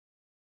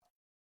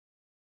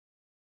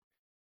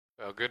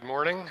Well, good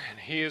morning, and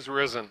he is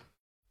risen.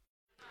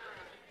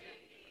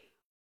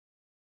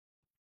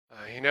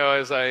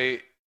 As I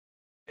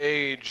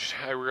age,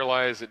 I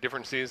realize at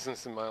different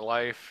seasons in my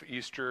life,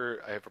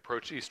 I have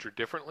approached Easter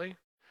differently.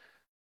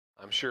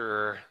 I'm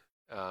sure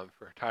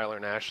for Tyler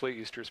and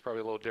Ashley, Easter is probably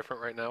a little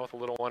different right now with a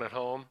little one at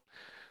home.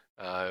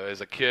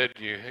 As a kid,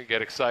 you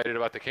get excited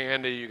about the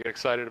candy, you get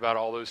excited about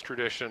all those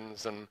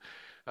traditions, and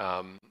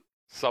um,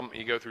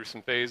 you go through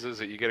some phases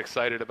that you get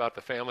excited about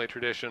the family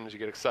traditions, you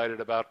get excited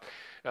about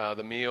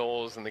the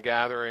meals and the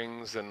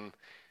gatherings, and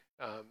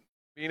um,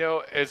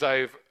 as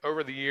I've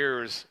over the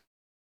years,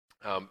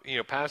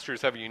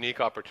 pastors have a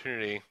unique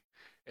opportunity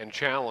and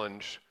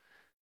challenge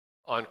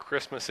on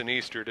Christmas and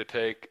Easter to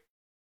take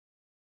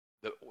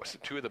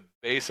two of the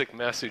basic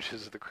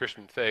messages of the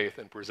Christian faith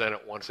and present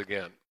it once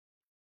again.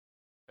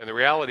 And the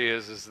reality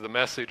is the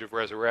message of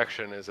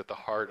resurrection is at the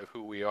heart of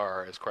who we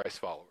are as Christ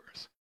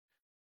followers.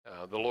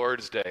 The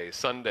Lord's Day,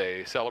 Sunday,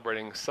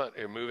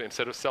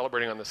 instead of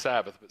celebrating on the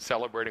Sabbath, but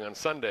celebrating on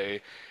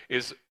Sunday,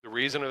 is the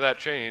reason of that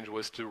change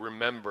was to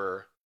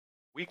remember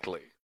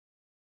weekly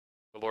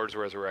the Lord's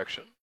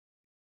resurrection.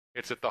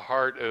 It's at the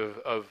heart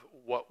of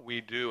what we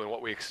do and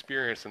what we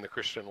experience in the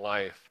Christian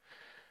life.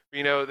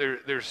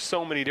 There's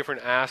so many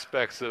different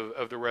aspects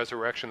of the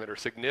resurrection that are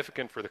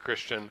significant for the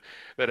Christian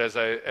that as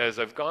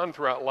I've gone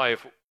throughout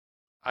life,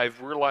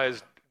 I've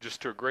realized just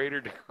to a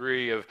greater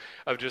degree of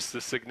just the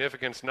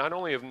significance, not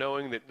only of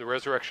knowing that the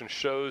resurrection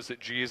shows that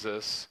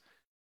Jesus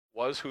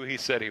was who he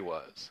said he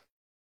was,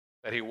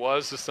 that he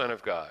was the Son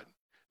of God,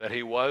 that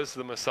he was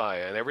the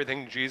Messiah, and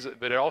everything Jesus,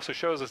 but it also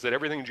shows us that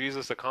everything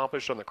Jesus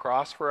accomplished on the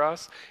cross for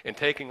us, in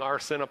taking our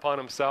sin upon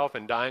himself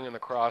and dying on the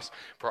cross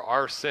for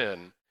our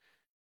sin,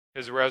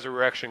 his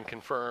resurrection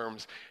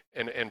confirms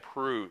and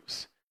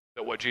proves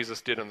that what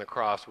Jesus did on the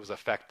cross was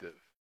effective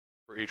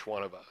for each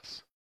one of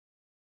us.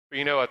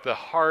 But at the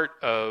heart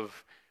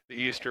of the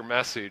Easter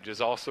message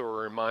is also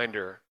a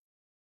reminder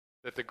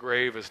that the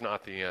grave is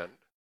not the end,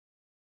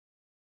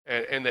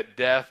 and that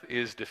death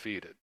is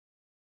defeated.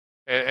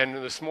 And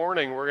this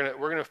morning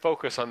we're gonna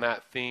focus on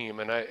that theme.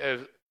 And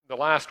the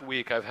last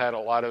week I've had a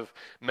lot of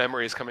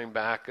memories coming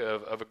back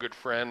of a good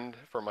friend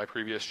from my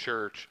previous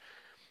church.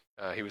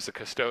 He was a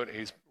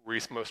custodian.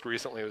 Most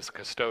recently was a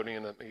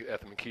custodian at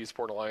the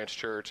McKeesport Alliance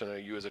Church,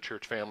 and you as a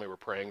church family were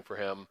praying for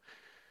him.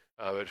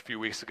 But a few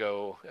weeks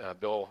ago,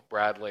 Bill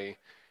Bradley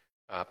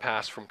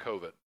passed from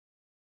COVID.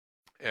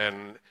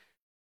 And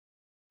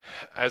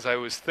as I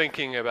was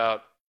thinking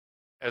about,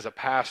 as a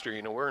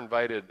pastor, we're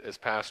invited as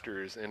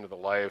pastors into the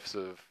lives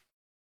of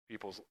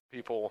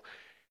people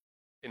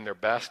in their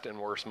best and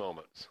worst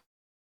moments.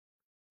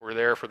 We're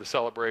there for the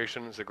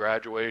celebrations, the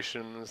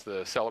graduations,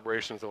 the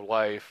celebrations of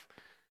life,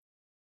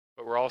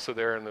 but we're also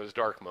there in those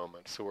dark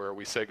moments where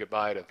we say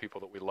goodbye to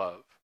people that we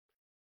love.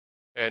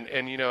 And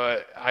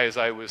as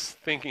I was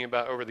thinking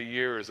about over the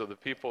years of the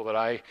people that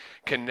I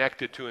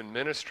connected to in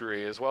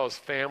ministry, as well as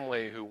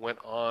family who went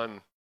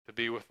on to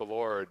be with the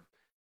Lord,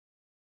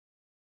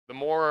 the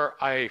more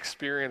I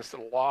experienced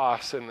the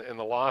loss and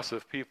the loss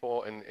of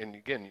people, and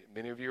again,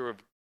 many of you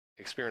have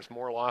experienced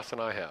more loss than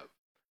I have.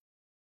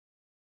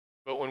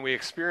 But when we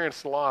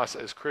experience loss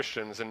as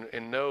Christians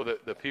and know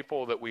that the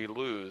people that we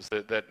lose,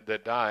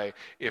 that die,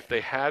 if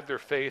they had their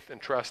faith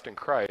and trust in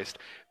Christ,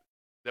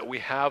 that we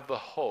have the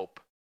hope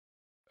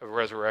of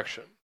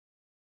resurrection.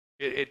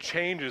 It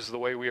changes the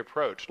way we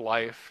approach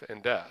life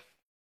and death.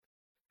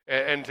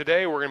 And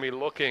today we're going to be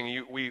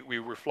looking, we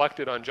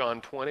reflected on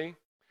John 20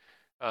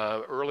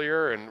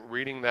 earlier and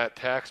reading that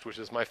text, which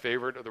is my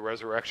favorite of the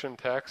resurrection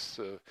texts.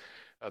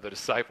 The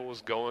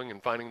disciples going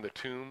and finding the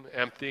tomb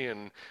empty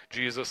and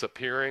Jesus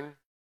appearing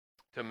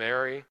to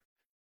Mary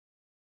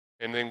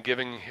and then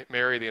giving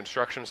Mary the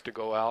instructions to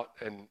go out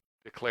and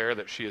declare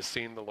that she has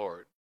seen the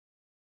Lord.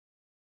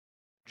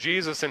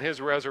 Jesus and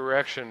his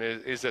resurrection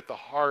is at the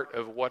heart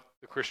of what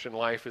the Christian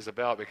life is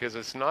about, because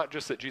it's not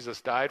just that Jesus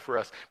died for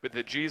us, but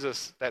that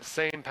Jesus, that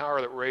same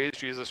power that raised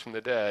Jesus from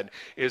the dead,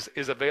 is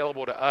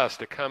available to us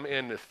to come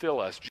in to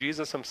fill us.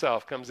 Jesus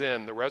himself comes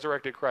in, the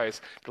resurrected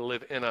Christ, to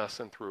live in us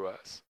and through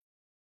us.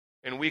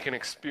 And we can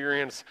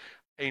experience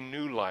a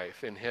new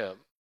life in him.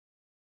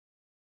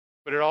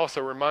 But it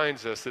also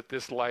reminds us that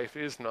this life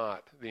is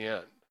not the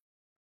end.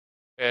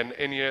 And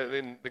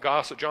in the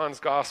gospel, John's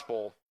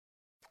gospel,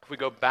 if we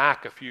go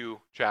back a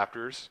few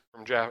chapters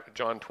from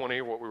John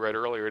 20, what we read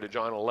earlier, to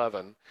John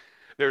 11,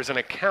 there's an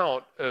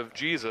account of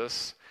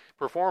Jesus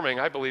performing,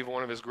 I believe,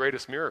 one of his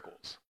greatest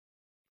miracles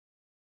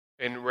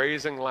in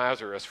raising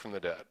Lazarus from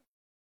the dead.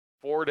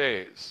 4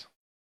 days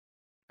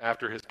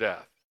after his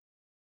death,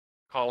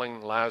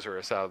 calling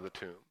Lazarus out of the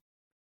tomb.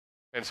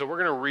 And so we're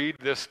going to read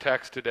this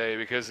text today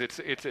because it's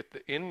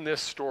in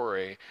this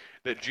story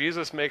that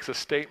Jesus makes a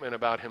statement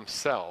about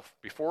himself.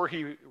 Before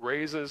he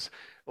raises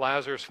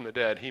Lazarus from the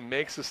dead, he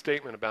makes a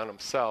statement about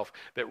himself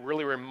that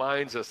really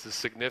reminds us the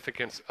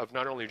significance of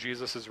not only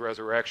Jesus'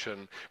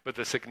 resurrection, but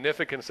the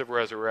significance of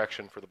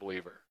resurrection for the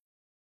believer.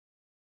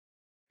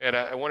 And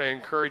I want to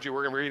encourage you,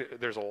 we're going to read,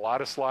 there's a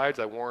lot of slides.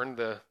 I warned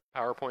the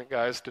PowerPoint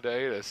guys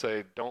today to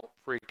say, don't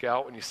freak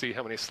out when you see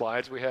how many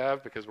slides we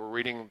have because we're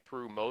reading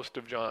through most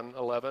of John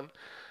 11.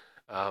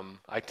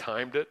 I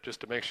timed it just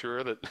to make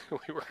sure that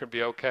we were going to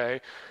be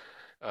okay.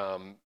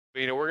 But,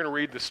 we're going to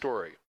read the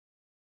story,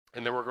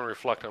 and then we're going to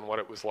reflect on what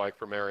it was like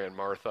for Mary and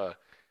Martha,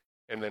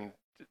 and then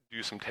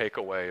do some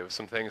takeaway of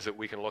some things that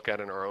we can look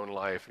at in our own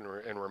life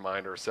and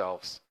remind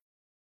ourselves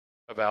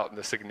about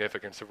the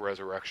significance of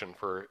resurrection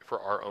for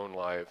our own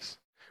lives.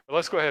 But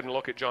let's go ahead and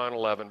look at John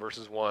 11,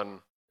 verses 1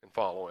 and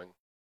following.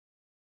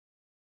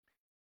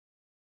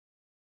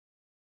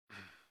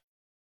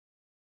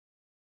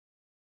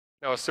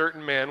 Now a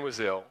certain man was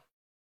ill,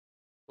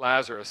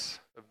 Lazarus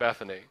of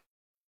Bethany,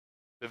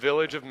 the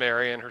village of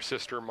Mary and her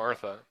sister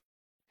Martha.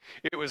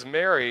 It was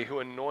Mary who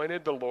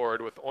anointed the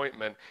Lord with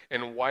ointment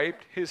and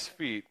wiped his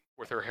feet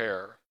with her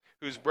hair,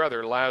 whose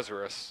brother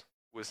Lazarus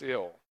was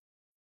ill.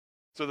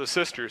 So the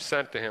sisters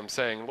sent to him,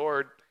 saying,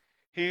 Lord,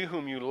 he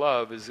whom you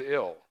love is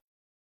ill.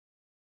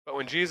 But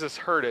when Jesus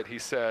heard it, he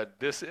said,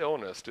 this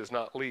illness does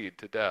not lead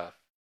to death.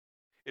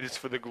 It is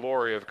for the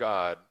glory of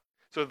God,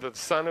 so that the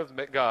Son of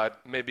God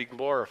may be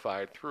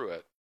glorified through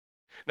it.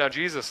 Now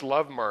Jesus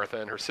loved Martha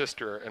and her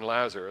sister and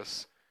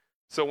Lazarus.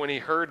 So when he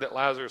heard that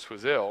Lazarus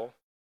was ill,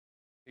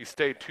 he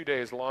stayed 2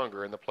 days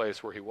longer in the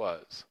place where he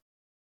was.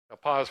 Now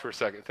pause for a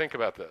second. Think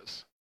about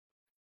this.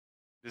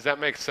 Does that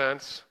make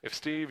sense? If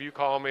Steve, you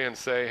call me and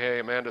say, hey,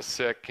 Amanda's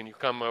sick, can you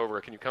come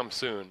over? Can you come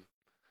soon?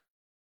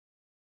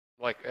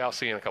 Like, I'll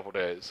see you in a couple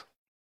days.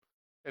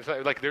 It's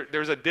like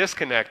there's a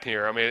disconnect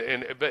here. I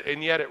mean,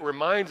 and yet it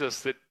reminds us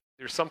that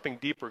there's something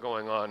deeper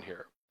going on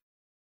here.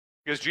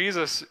 Because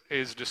Jesus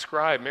is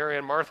described, Mary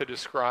and Martha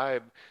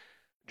describe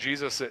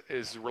Jesus'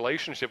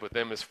 relationship with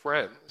them as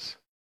friends.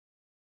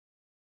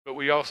 But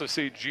we also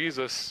see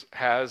Jesus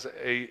has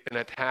an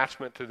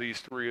attachment to these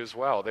three as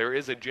well. There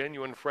is a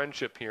genuine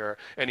friendship here,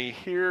 and he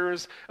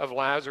hears of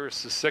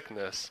Lazarus'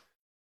 sickness,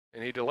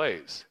 and he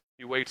delays.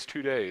 He waits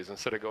 2 days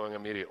instead of going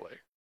immediately.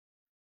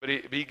 But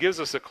he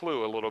gives us a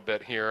clue a little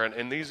bit here,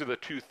 and these are the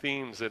two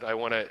themes that I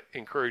want to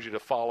encourage you to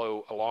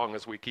follow along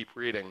as we keep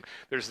reading.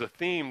 There's the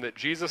theme that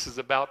Jesus is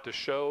about to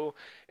show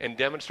and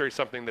demonstrate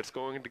something that's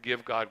going to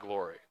give God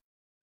glory.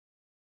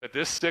 That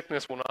this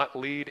sickness will not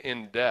lead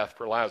in death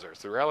for Lazarus.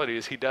 The reality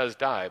is he does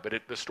die, but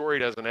the story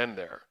doesn't end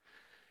there.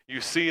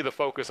 You see the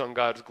focus on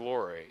God's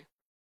glory.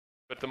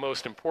 But the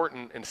most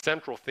important and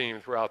central theme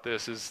throughout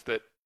this is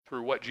that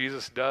through what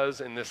Jesus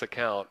does in this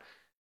account,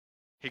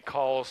 he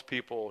calls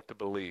people to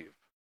believe.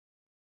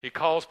 He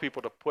calls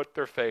people to put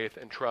their faith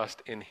and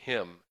trust in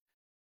him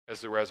as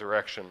the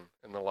resurrection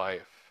and the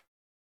life.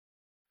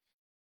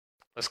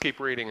 Let's keep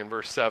reading in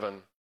verse 7.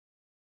 It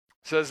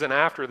says, and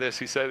after this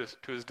he said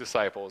to his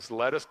disciples,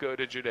 let us go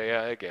to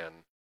Judea again.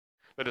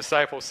 The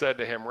disciples said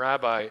to him,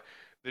 Rabbi,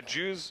 the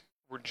Jews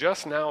were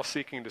just now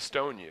seeking to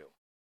stone you,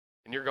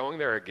 and you're going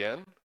there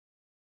again?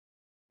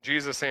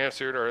 Jesus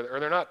answered, are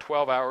there not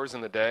 12 hours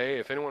in the day?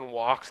 If anyone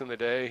walks in the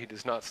day, he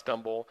does not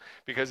stumble,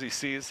 because he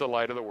sees the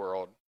light of the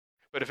world.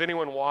 But if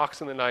anyone walks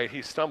in the night,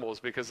 he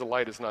stumbles, because the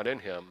light is not in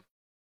him.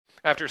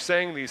 After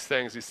saying these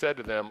things, he said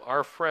to them,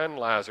 our friend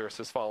Lazarus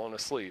has fallen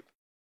asleep,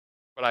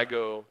 but I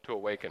go to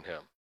awaken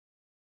him.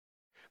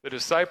 The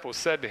disciples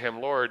said to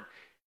him, Lord,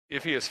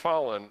 if he has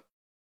fallen,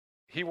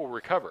 he will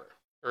recover.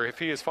 Or if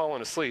he has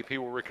fallen asleep, he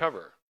will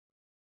recover.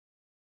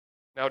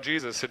 Now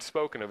Jesus had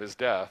spoken of his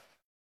death,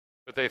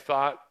 but they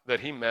thought that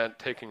he meant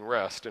taking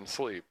rest and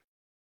sleep.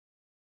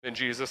 Then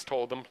Jesus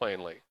told them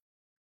plainly,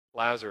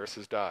 Lazarus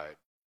has died.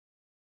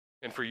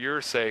 And for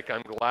your sake,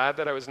 I'm glad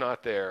that I was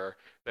not there,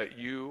 that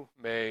you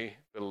may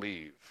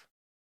believe.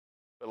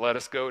 But let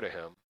us go to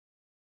him.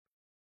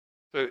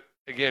 So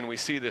again, we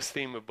see this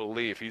theme of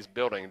belief he's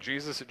building.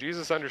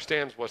 Jesus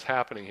understands what's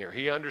happening here.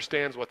 He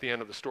understands what the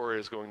end of the story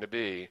is going to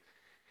be.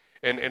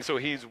 And so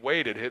he's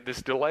waited.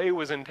 This delay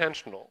was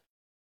intentional.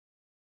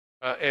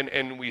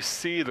 And we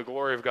see the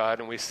glory of God,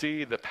 and we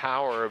see the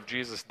power of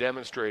Jesus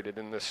demonstrated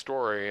in this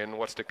story and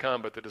what's to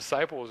come. But the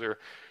disciples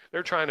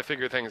they're trying to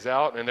figure things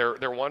out, and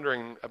they're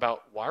wondering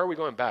about, why are we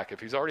going back? If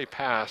he's already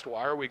passed,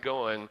 why are we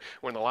going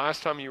when the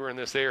last time you were in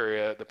this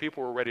area, the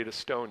people were ready to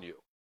stone you?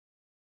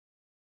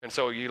 And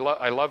so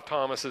I love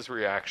Thomas's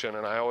reaction,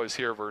 and I always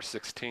hear verse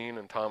 16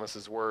 and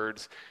Thomas's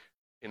words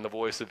in the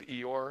voice of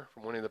Eeyore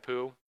from Winnie the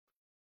Pooh.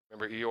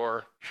 Remember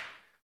Eeyore?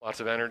 Lots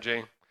of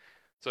energy.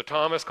 So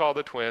Thomas called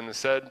the twin and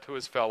said to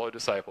his fellow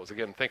disciples,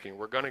 again thinking,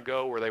 we're going to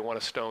go where they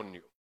want to stone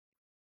you.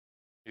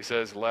 He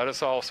says, let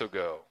us also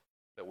go,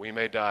 that we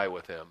may die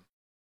with him.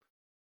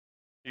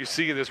 You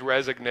see this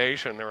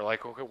resignation. They're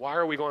like, okay, why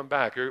are we going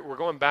back? We're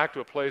going back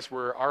to a place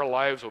where our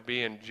lives will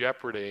be in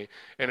jeopardy,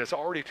 and it's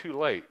already too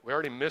late. We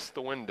already missed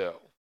the window.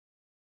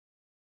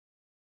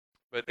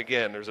 But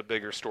again, there's a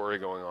bigger story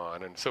going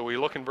on. And so we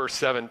look in verse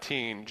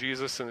 17.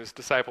 Jesus and his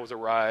disciples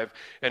arrive,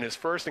 and his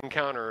first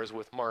encounter is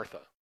with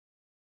Martha.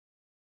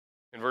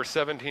 In verse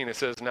 17, it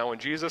says, now when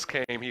Jesus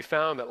came, he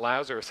found that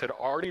Lazarus had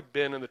already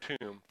been in the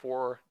tomb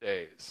 4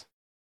 days.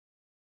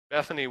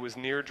 Bethany was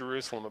near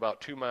Jerusalem,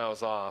 about 2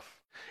 miles off,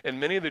 and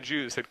many of the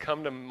Jews had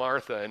come to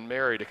Martha and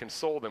Mary to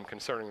console them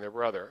concerning their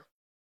brother.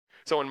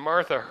 So when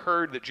Martha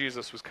heard that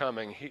Jesus was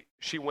coming,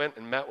 she went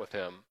and met with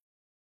him,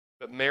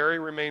 but Mary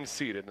remained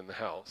seated in the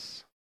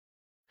house.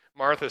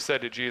 Martha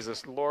said to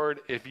Jesus, Lord,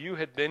 if you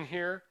had been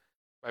here,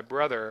 my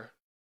brother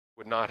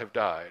would not have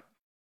died.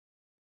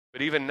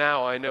 But even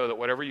now I know that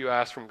whatever you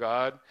ask from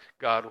God,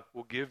 God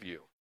will give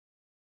you.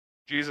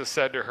 Jesus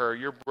said to her,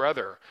 your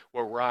brother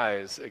will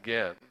rise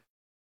again.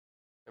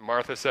 And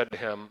Martha said to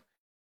him,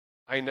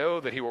 I know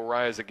that he will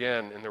rise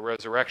again in the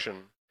resurrection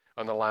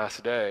on the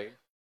last day.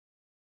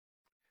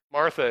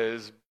 Martha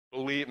is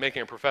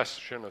making a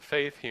profession of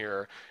faith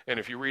here, and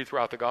if you read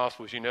throughout the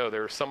Gospels, you know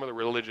there are some of the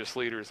religious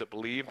leaders that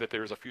believe that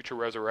there's a future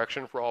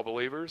resurrection for all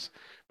believers,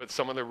 but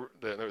some of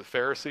the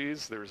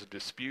Pharisees, there's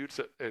disputes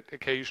at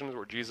occasions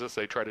where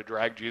they try to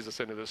drag Jesus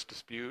into this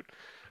dispute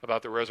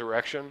about the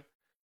resurrection.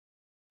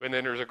 And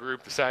then there's a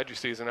group, the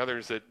Sadducees and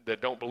others,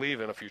 that don't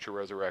believe in a future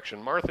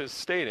resurrection. Martha is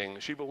stating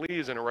she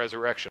believes in a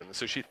resurrection,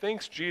 so she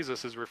thinks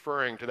Jesus is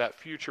referring to that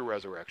future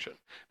resurrection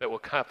that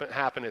will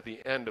happen at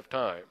the end of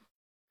time.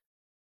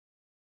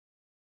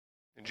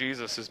 And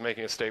Jesus is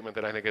making a statement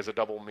that I think has a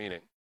double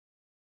meaning,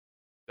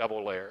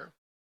 double layer.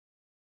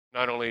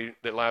 Not only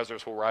that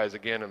Lazarus will rise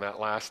again in that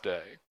last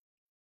day,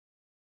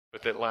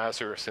 but that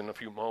Lazarus in a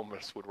few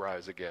moments would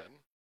rise again.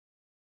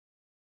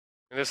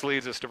 And this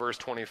leads us to verse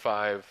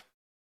 25,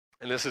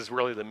 and this is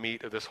really the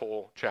meat of this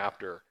whole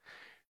chapter.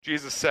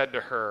 Jesus said to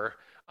her,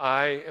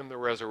 I am the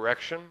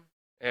resurrection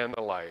and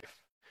the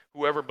life.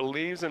 Whoever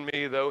believes in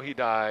me, though he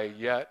die,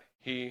 yet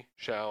he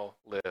shall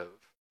live.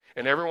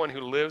 And everyone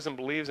who lives and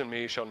believes in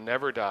me shall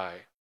never die.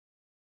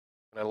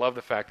 And I love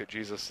the fact that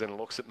Jesus then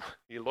looks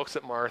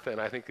at Martha, and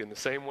I think in the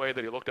same way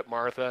that he looked at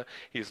Martha,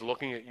 he's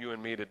looking at you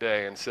and me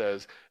today and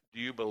says,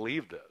 do you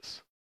believe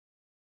this?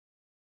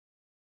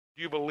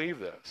 Do you believe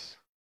this?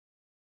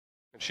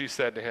 And she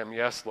said to him,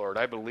 yes, Lord,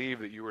 I believe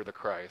that you are the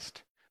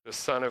Christ, the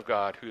Son of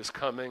God, who is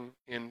coming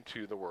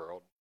into the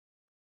world.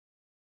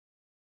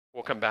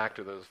 We'll come back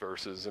to those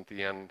verses at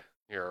the end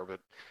here, but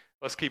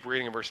let's keep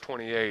reading in verse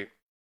 28.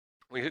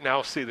 We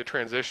now see the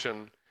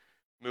transition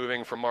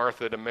moving from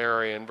Martha to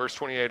Mary. In verse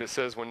 28, it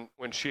says,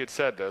 when she had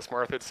said this,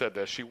 Martha had said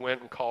this, she went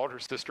and called her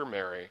sister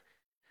Mary,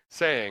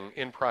 saying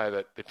in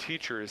private, the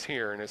teacher is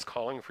here and is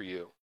calling for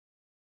you.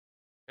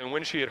 And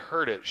when she had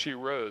heard it, she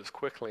rose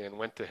quickly and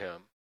went to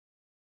him.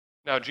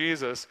 Now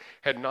Jesus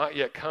had not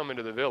yet come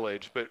into the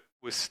village, but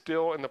was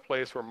still in the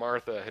place where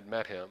Martha had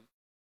met him.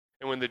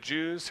 And when the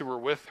Jews who were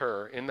with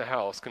her in the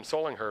house,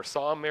 consoling her,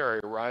 saw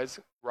Mary rise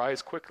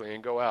quickly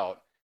and go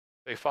out,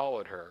 they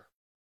followed her,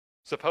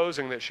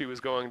 supposing that she was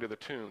going to the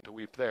tomb to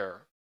weep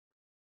there.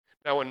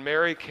 Now when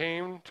Mary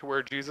came to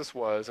where Jesus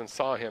was and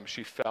saw him,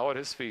 she fell at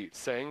his feet,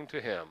 saying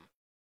to him,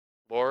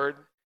 Lord,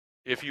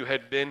 if you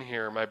had been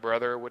here, my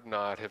brother would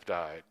not have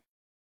died.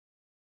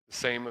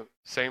 The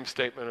same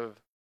statement of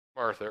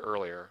Martha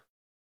earlier.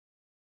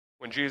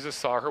 When Jesus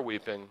saw her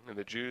weeping, and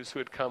the Jews who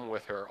had come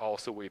with her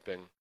also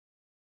weeping,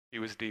 he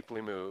was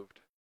deeply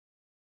moved.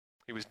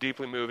 He was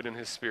deeply moved in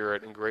his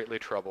spirit and greatly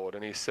troubled,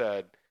 and he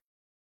said,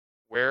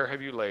 where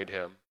have you laid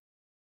him?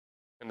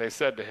 And they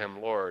said to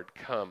him, Lord,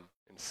 come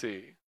and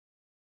see.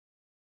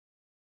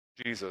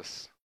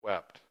 Jesus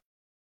wept.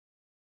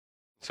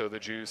 So the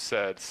Jews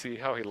said, see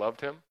how he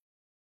loved him?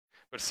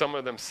 But some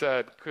of them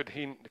said,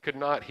 could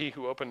not he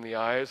who opened the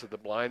eyes of the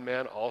blind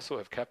man also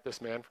have kept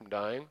this man from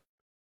dying?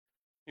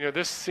 You know,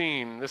 this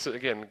scene, this is,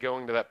 again,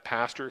 going to that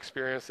pastor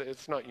experience,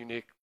 it's not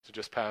unique to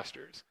just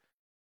pastors.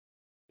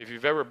 If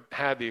you've ever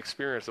had the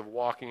experience of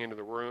walking into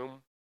the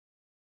room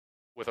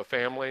with a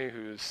family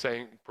who's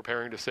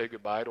preparing to say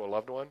goodbye to a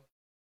loved one,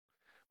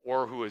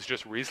 or who has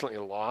just recently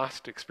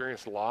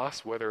experienced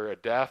loss, whether a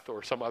death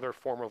or some other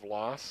form of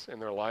loss in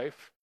their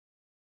life,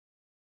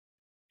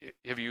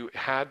 have you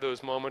had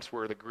those moments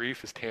where the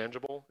grief is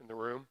tangible in the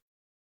room?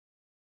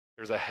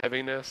 There's a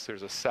heaviness,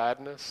 there's a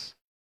sadness.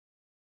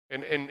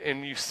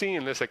 And you see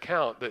in this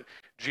account that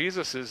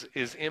Jesus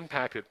is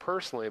impacted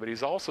personally, but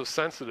he's also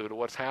sensitive to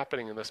what's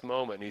happening in this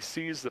moment. He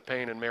sees the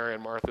pain in Mary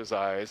and Martha's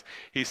eyes.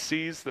 He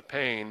sees the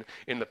pain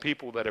in the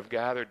people that have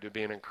gathered to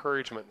be an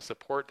encouragement and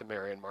support to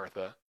Mary and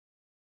Martha.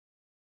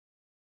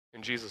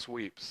 And Jesus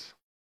weeps.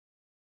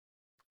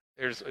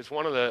 There's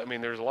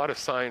a lot of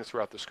signs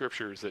throughout the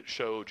scriptures that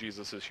show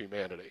Jesus'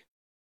 humanity.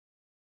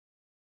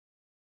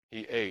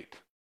 He ate.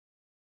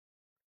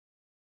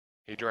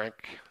 He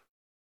drank.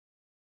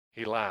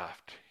 He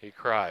laughed. He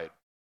cried.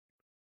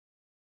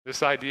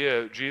 This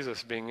idea of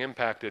Jesus being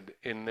impacted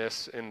in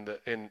this,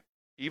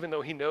 even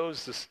though he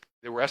knows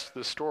the rest of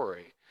the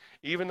story,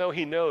 even though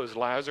he knows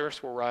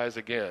Lazarus will rise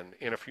again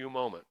in a few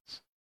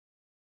moments,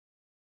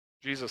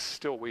 Jesus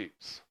still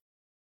weeps.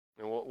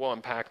 And we'll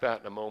unpack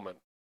that in a moment.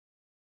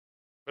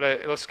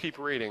 But let's keep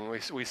reading.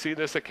 We see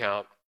this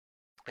account.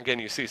 Again,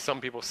 you see some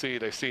people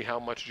they see how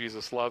much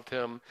Jesus loved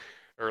him,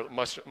 or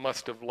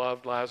must have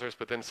loved Lazarus,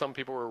 but then some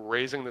people were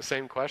raising the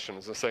same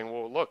questions and saying,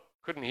 well, look,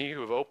 couldn't he who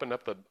have opened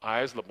up the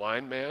eyes of the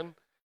blind man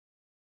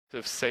to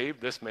have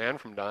saved this man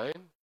from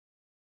dying?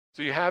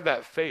 So you have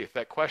that faith,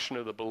 that question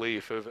of the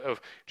belief of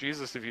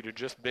Jesus, if you'd have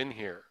just been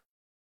here,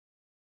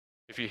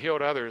 If you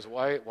healed others,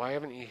 why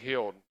haven't you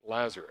healed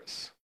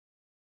Lazarus?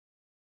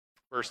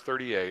 Verse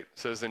 38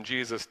 says, Then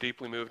Jesus,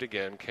 deeply moved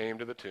again, came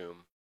to the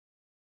tomb.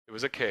 It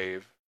was a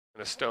cave,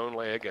 and a stone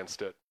lay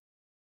against it.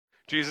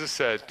 Jesus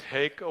said,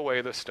 Take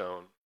away the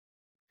stone.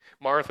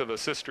 Martha, the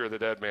sister of the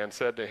dead man,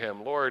 said to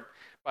him, Lord,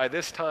 by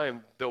this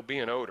time there'll be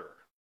an odor,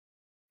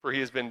 for he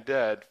has been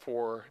dead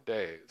 4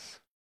 days.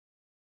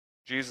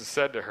 Jesus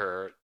said to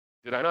her,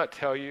 Did I not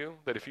tell you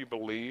that if you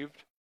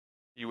believed,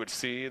 you would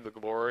see the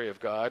glory of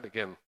God?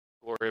 Again,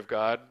 glory of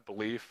God,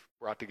 belief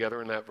brought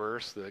together in that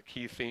verse, the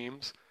key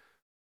themes.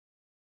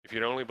 If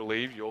you'd only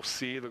believe, you'll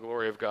see the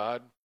glory of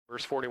God.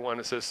 Verse 41,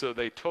 it says, So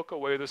they took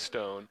away the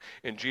stone,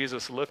 and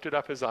Jesus lifted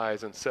up his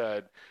eyes and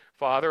said,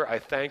 Father, I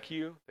thank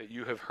you that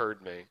you have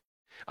heard me.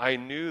 I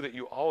knew that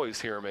you always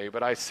hear me,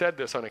 but I said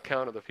this on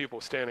account of the people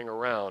standing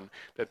around,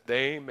 that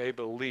they may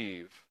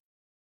believe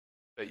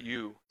that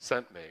you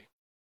sent me.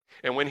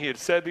 And when he had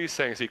said these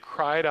things, he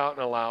cried out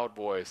in a loud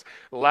voice,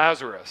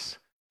 Lazarus,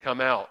 come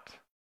out.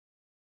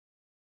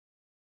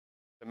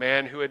 The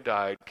man who had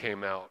died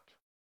came out,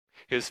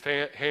 his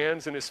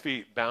hands and his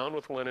feet bound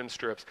with linen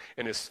strips,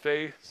 and his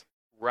face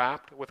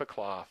wrapped with a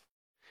cloth.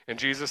 And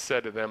Jesus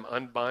said to them,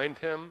 Unbind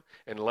him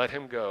and let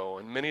him go.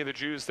 And many of the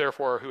Jews,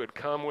 therefore, who had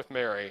come with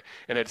Mary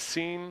and had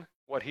seen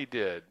what he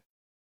did,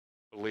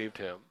 believed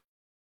him.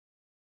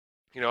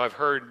 You know, I've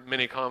heard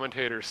many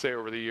commentators say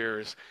over the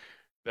years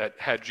that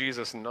had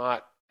Jesus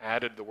not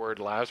added the word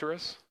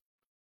Lazarus,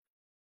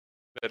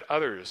 that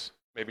others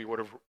maybe would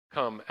have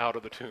come out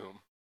of the tomb.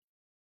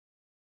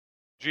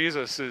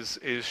 Jesus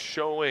is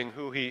showing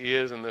who he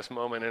is in this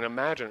moment. And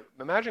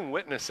imagine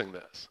witnessing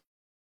this.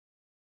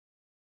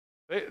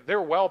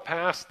 They're well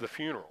past the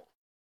funeral.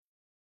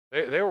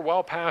 They were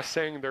well past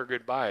saying their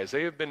goodbyes.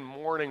 They have been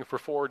mourning for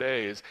 4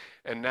 days,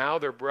 and now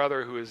their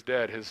brother who is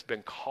dead has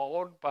been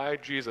called by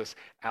Jesus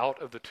out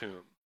of the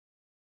tomb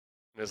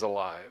and is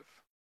alive.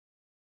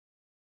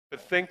 But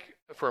think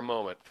for a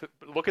moment.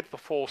 Look at the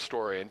full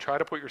story and try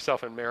to put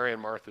yourself in Mary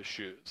and Martha's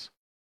shoes.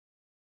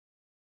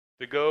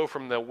 To go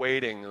from the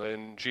waiting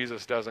and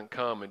Jesus doesn't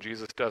come and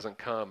Jesus doesn't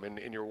come, and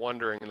you're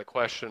wondering, and the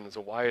question is,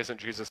 why isn't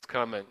Jesus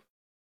coming?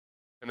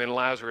 And then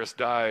Lazarus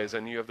dies,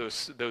 and you have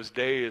those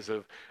days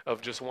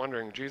of just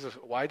wondering, Jesus,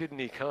 why didn't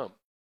he come?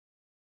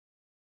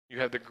 You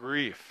have the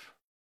grief,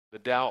 the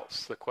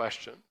doubts, the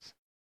questions.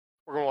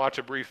 We're going to watch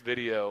a brief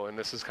video, and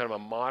this is kind of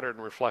a modern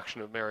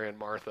reflection of Mary and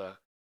Martha,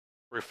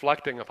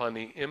 reflecting upon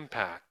the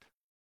impact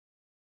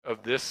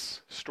of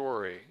this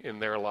story in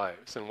their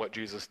lives and what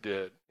Jesus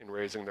did in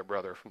raising their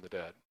brother from the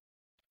dead.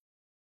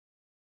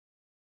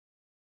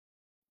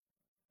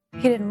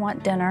 He didn't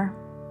want dinner.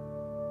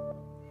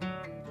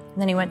 And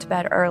then he went to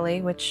bed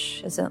early,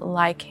 which isn't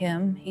like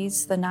him.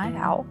 He's the night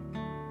owl.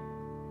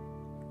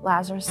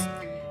 Lazarus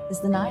is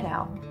the night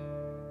owl.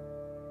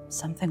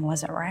 Something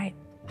wasn't right.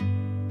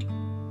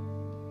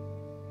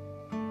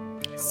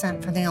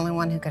 Sent for the only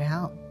one who could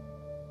help,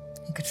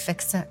 who could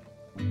fix it.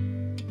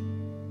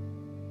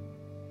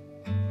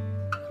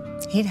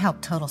 He'd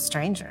help total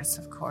strangers,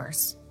 of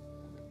course.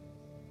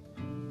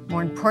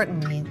 More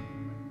importantly,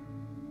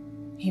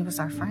 he was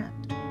our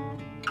friend.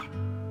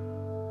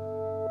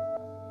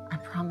 I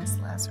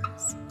promised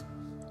Lazarus.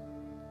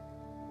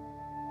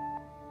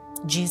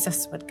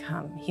 Jesus would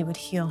come. He would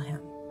heal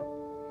him.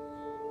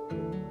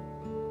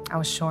 I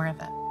was sure of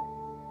it.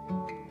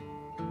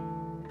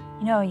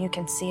 You know, you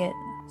can see it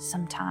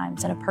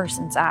sometimes in a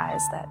person's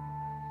eyes, that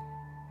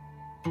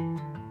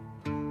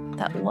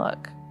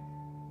look.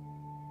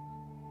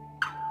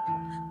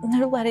 And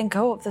they're letting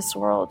go of this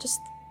world just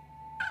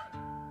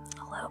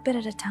a little bit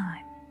at a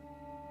time.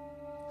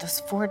 Those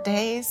 4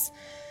 days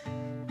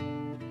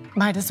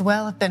might as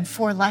well have been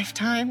 4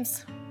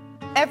 lifetimes.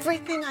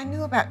 Everything I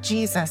knew about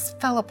Jesus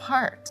fell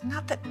apart.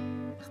 Not that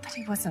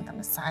he wasn't the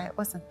Messiah. It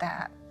wasn't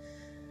that.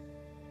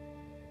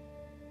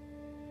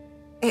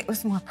 It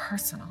was more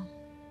personal.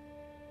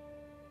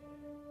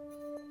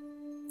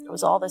 There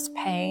was all this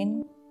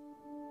pain,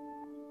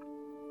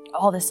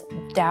 all this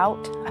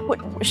doubt. I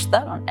wouldn't wish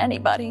that on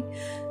anybody.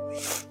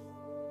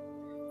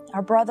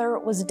 Our brother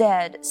was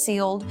dead,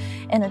 sealed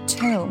in a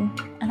tomb.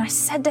 And I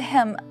said to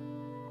him,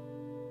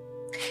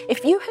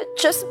 if you had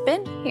just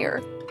been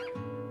here,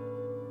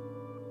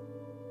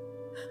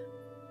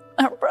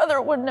 our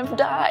brother wouldn't have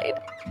died.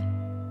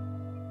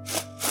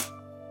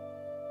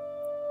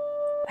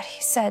 But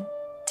he said,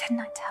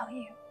 didn't I tell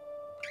you?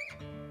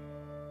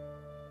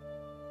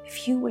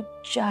 If you would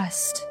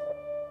just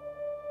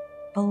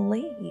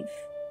believe,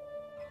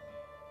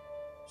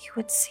 you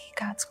would see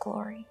God's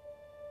glory.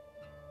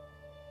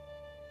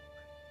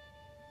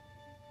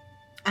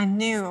 I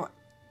knew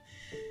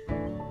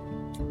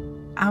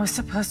I was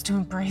supposed to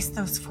embrace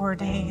those 4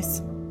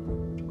 days.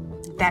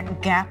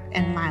 That gap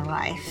in my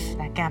life,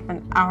 that gap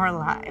in our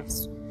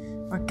lives,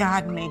 where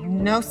God made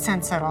no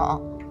sense at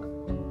all.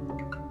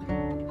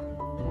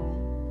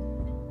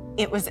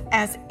 It was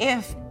as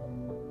if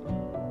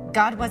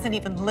God wasn't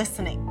even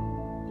listening.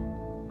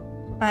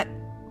 But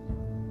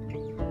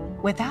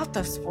without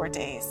those 4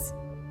 days,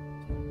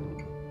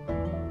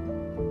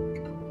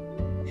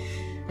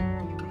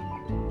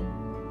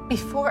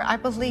 Before I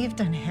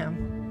believed in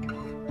him.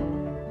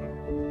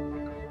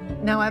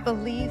 Now I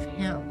believe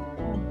him.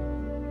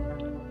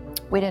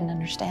 We didn't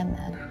understand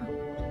then,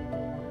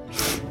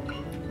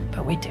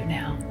 but we do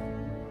now.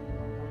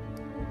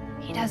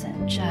 He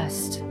doesn't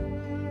just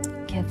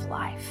give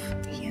life.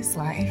 He is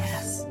life.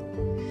 Yes.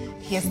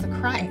 He is the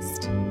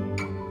Christ.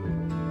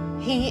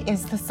 He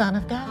is the Son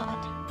of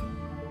God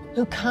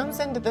who comes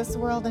into this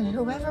world, and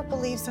whoever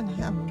believes in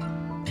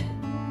him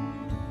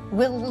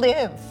will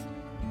live.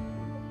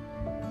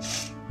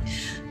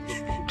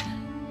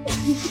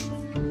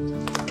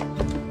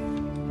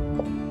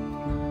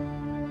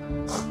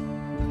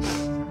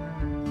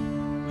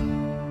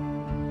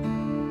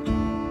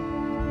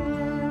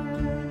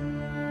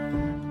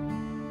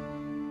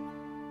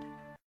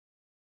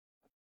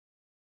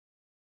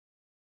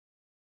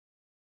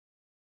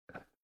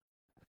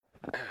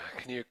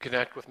 Can you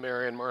connect with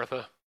Mary and Martha?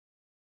 Have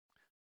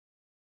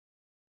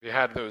you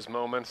had those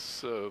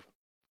moments of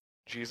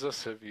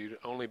Jesus? Have you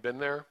only been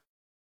there?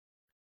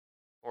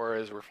 Or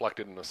as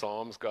reflected in the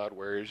Psalms, God,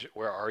 where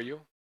are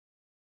you?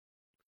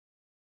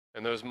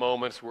 And those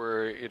moments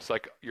where it's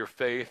like your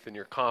faith and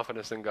your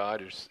confidence in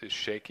God is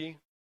shaky,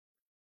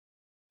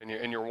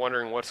 and you're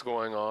wondering what's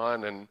going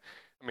on. And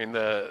I mean,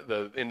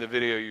 in the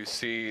video you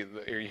see,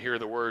 or you hear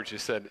the words, you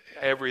said,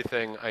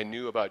 everything I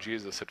knew about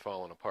Jesus had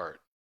fallen apart.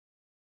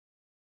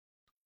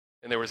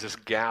 And there was this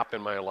gap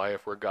in my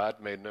life where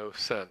God made no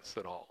sense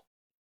at all.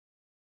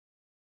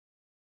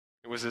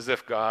 It was as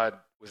if God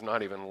was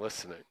not even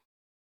listening.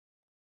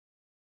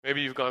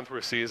 Maybe you've gone through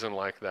a season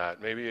like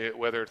that. Maybe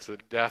whether it's the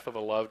death of a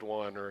loved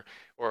one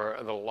or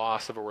the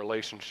loss of a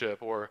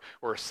relationship or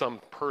some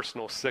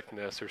personal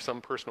sickness or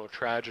some personal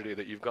tragedy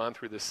that you've gone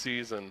through this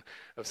season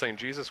of saying,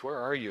 Jesus, where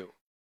are you?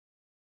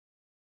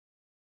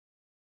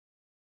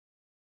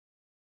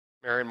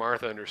 Mary and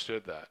Martha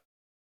understood that.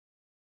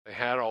 They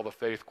had all the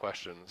faith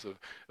questions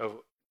of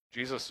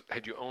Jesus,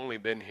 had you only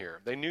been here?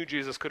 They knew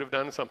Jesus could have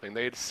done something.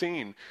 They had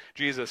seen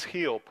Jesus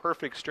heal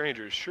perfect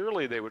strangers.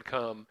 Surely he would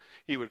come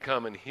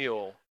and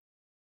heal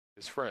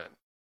his friend.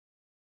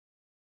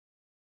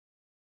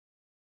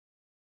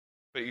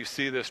 But you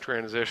see this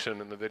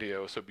transition in the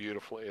video so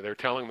beautifully. They're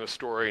telling the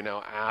story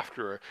now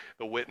after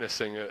the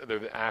witnessing,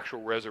 the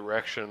actual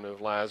resurrection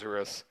of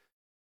Lazarus.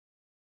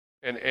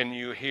 And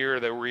you hear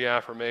the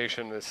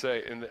reaffirmation to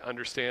say, and the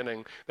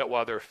understanding that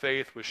while their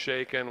faith was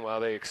shaken,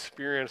 while they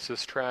experienced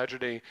this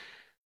tragedy,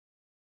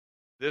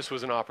 this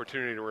was an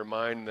opportunity to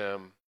remind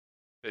them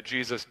that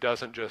Jesus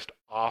doesn't just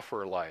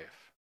offer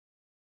life,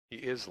 he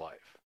is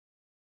life.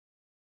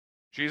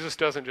 Jesus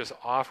doesn't just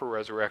offer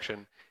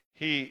resurrection,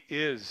 he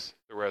is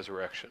the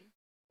resurrection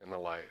and the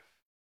life.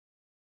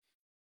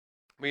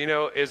 But you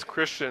know, as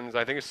Christians,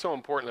 I think it's so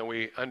important that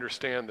we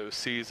understand those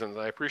seasons.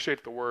 I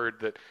appreciate the word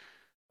that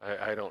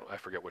I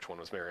forget which one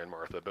was Mary and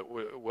Martha, but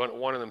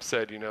one of them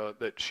said, you know,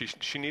 that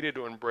she needed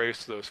to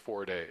embrace those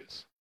 4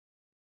 days.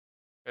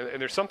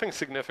 And there's something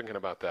significant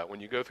about that.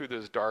 When you go through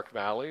those dark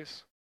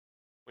valleys,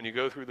 when you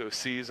go through those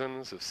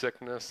seasons of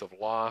sickness, of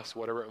loss,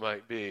 whatever it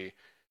might be,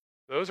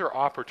 those are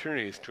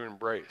opportunities to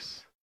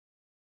embrace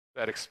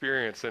that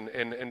experience and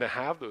to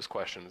have those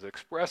questions,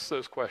 express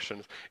those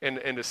questions,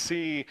 and to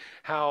see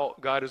how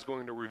God is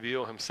going to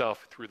reveal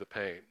himself through the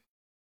pain.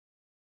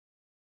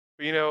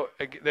 You know,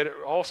 that it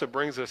also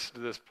brings us to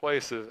this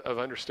place of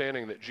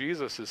understanding that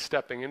Jesus is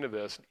stepping into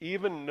this,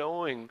 even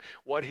knowing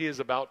what he is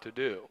about to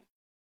do.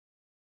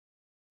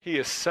 He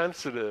is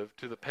sensitive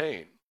to the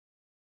pain.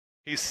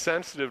 He's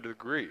sensitive to the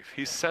grief.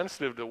 He's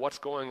sensitive to what's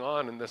going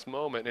on in this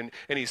moment,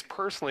 and he's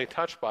personally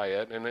touched by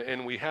it.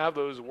 And we have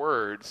those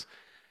words,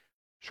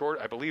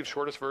 I believe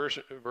shortest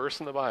verse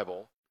in the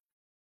Bible,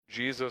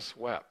 Jesus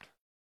wept.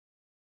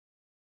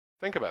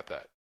 Think about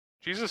that.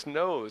 Jesus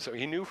knows,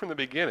 he knew from the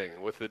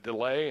beginning with the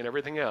delay and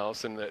everything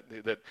else, and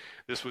that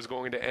this was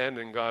going to end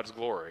in God's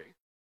glory.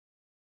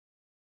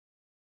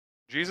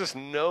 Jesus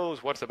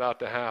knows what's about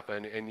to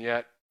happen, and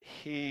yet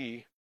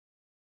he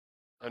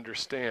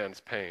understands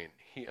pain.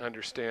 He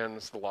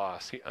understands the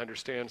loss. He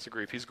understands the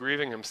grief. He's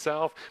grieving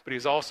himself, but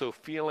he's also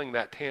feeling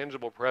that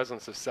tangible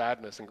presence of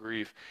sadness and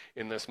grief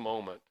in this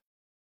moment.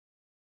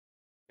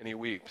 And he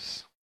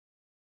weeps.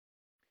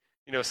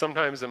 You know,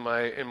 sometimes in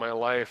my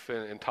life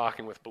and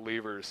talking with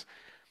believers,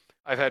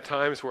 I've had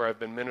times where I've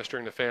been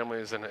ministering to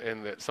families and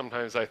that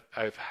sometimes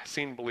I've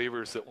seen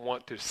believers that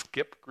want to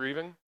skip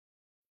grieving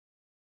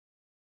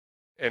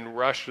and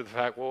rush to the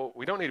fact, well,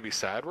 we don't need to be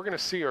sad. We're going to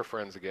see our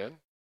friends again.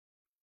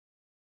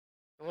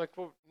 I'm like,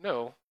 well,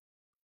 no.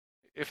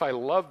 If I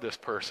love this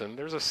person,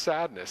 there's a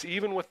sadness.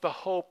 Even with the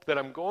hope that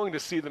I'm going to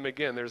see them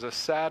again, there's a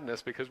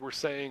sadness because we're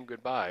saying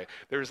goodbye.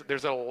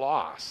 There's a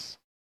loss.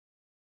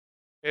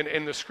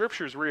 And the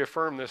scriptures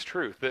reaffirm this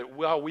truth, that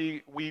while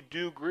we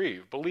do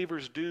grieve,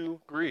 believers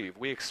do grieve.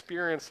 We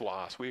experience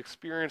loss, we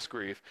experience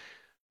grief,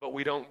 but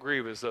we don't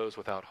grieve as those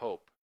without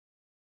hope.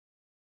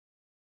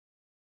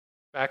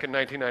 Back in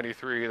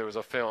 1993, there was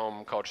a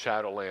film called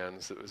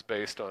Shadowlands that was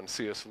based on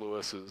C.S.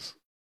 Lewis's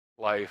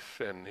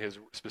life and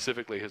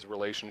specifically his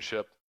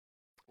relationship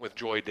with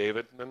Joy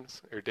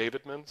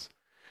Davidmans,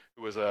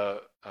 who was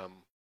a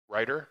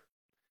writer,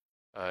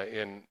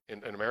 an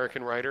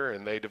American writer,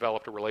 and they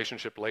developed a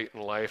relationship late in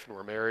life and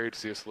were married.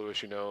 C.S.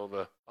 Lewis, you know,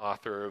 the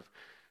author of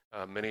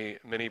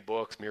many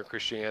books, Mere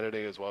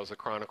Christianity, as well as the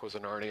Chronicles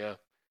of Narnia.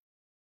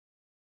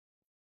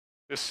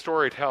 This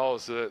story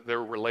tells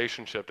their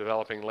relationship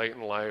developing late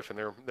in life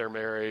and their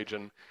marriage,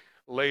 and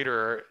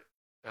later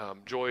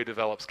Joy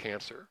develops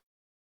cancer,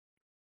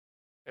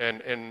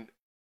 and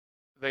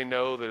they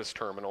know that it's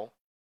terminal,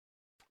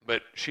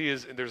 but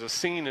there's a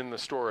scene in the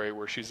story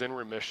where she's in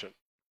remission,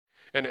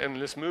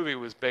 and this movie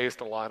was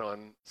based a lot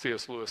on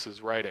C.S.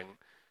 Lewis's writing,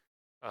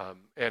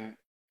 and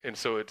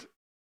so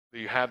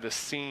you have this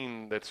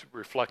scene that's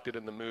reflected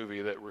in the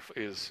movie that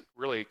is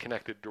really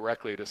connected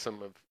directly to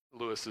some of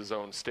Lewis's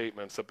own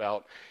statements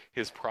about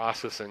his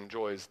processing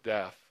Joy's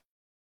death.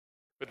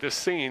 But this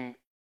scene,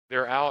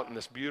 they're out on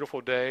this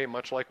beautiful day,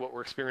 much like what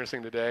we're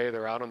experiencing today.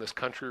 They're out on this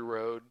country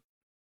road,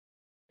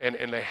 and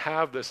they're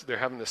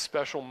having this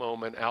special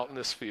moment out in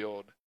this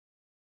field,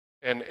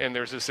 and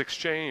there's this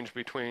exchange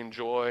between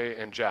Joy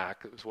and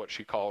Jack, is what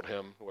she called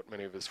him, what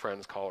many of his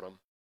friends called him.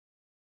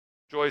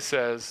 Joy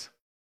says,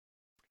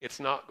 "It's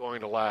not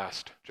going to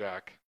last,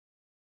 Jack."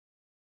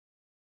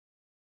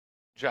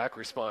 Jack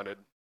responded,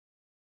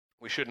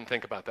 "We shouldn't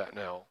think about that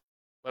now.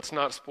 Let's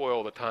not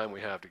spoil the time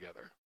we have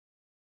together."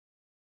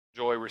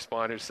 Joy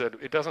responded, said,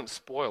 "It doesn't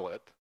spoil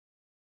it.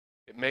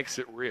 It makes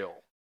it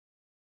real.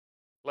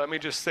 Let me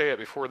just say it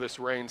before this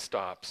rain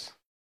stops."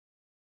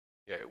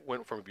 Yeah, it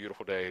went from a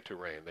beautiful day to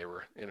rain. They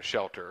were in a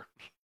shelter,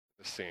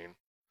 the scene.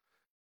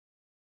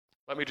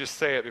 "Let me just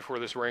say it before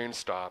this rain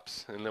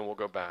stops, and then we'll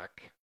go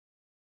back."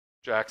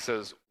 Jack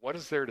says, "What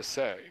is there to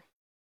say?"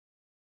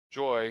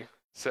 Joy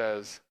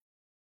says,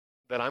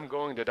 "That I'm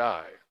going to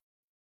die,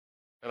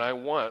 and I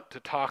want to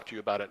talk to you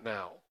about it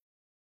now."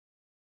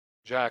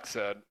 Jack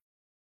said,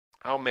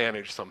 "I'll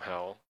manage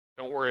somehow.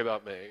 Don't worry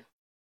about me."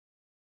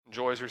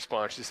 Joy's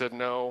response, she said,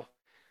 "No,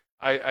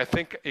 I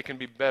think it can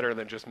be better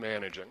than just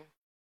managing.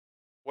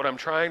 What I'm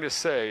trying to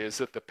say is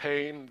that the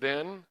pain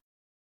then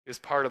is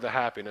part of the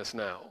happiness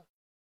now.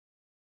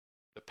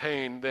 The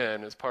pain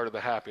then is part of the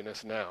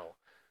happiness now.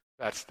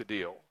 That's the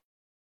deal."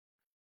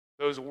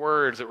 Those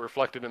words that were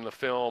reflected in the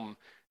film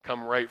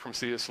come right from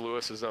C.S.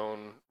 Lewis's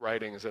own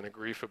writings in A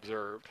Grief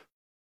Observed,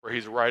 where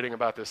he's writing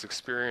about this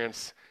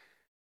experience.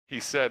 He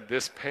said,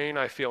 "This pain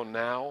I feel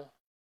now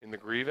in the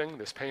grieving,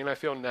 this pain I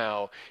feel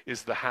now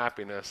is the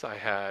happiness I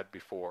had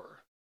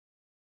before."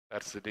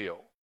 That's the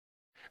deal.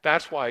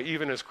 That's why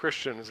even as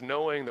Christians,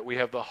 knowing that we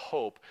have the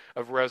hope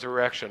of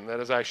resurrection, that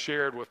as I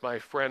shared with my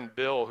friend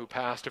Bill, who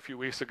passed a few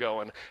weeks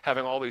ago, and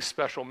having all these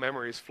special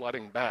memories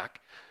flooding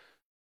back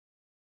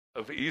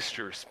of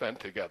Easter spent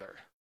together,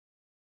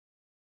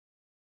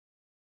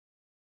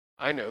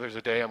 I know there's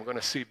a day I'm going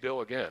to see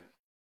Bill again.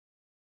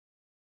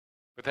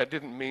 But that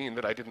didn't mean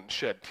that I didn't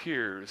shed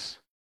tears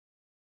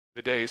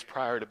the days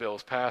prior to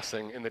Bill's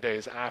passing and the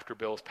days after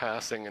Bill's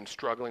passing, and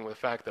struggling with the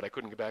fact that I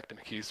couldn't get back to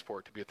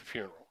McKeesport to be at the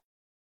funeral.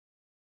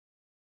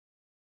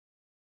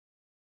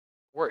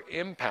 We're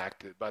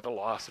impacted by the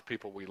loss of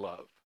people we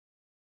love.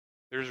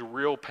 There's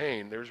real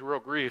pain, there's real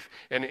grief,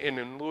 and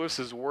in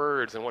Lewis's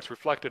words, and what's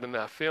reflected in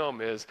that film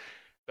is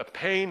the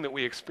pain that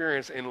we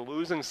experience in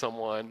losing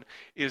someone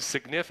is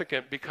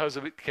significant because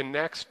it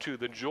connects to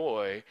the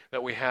joy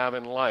that we have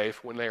in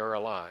life when they are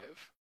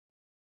alive.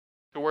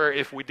 To where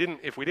if we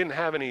didn't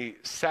have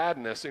any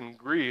sadness and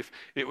grief,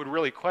 it would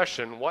really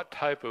question what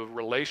type of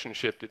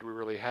relationship did we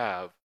really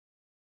have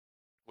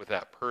with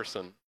that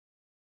person.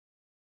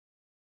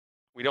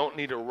 We don't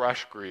need to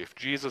rush grief.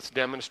 Jesus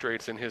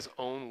demonstrates in his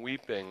own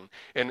weeping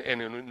and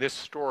in this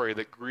story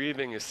that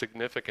grieving is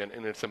significant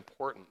and it's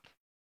important.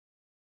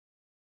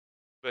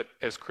 But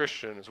as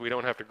Christians, we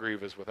don't have to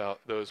grieve as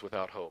those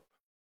without hope.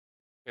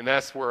 And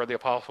that's where the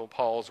Apostle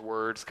Paul's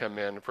words come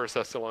in. 1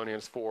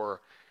 Thessalonians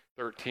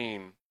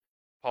 4:13,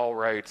 Paul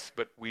writes,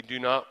 "But we do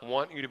not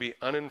want you to be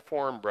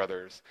uninformed,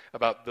 brothers,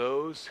 about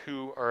those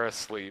who are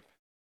asleep,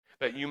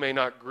 that you may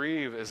not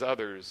grieve as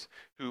others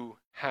who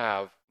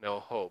have no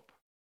hope."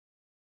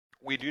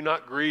 We do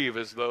not grieve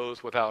as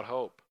those without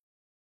hope,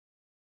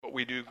 but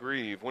we do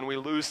grieve. When we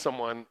lose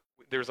someone,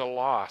 there's a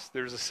loss.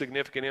 There's a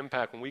significant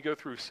impact. When we go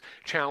through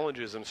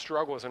challenges and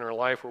struggles in our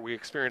life where we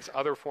experience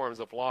other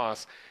forms of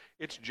loss,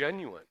 it's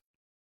genuine.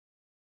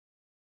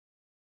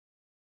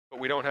 But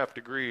we don't have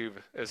to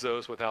grieve as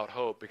those without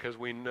hope, because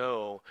we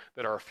know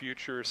that our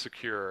future is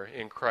secure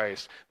in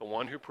Christ, the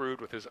one who proved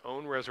with his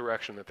own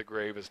resurrection that the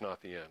grave is not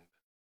the end.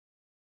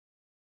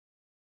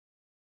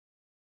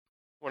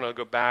 I want to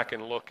go back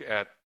and look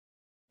at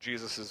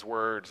Jesus'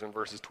 words in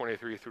verses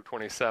 23 through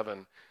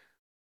 27.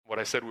 What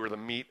I said were the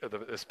meat of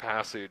this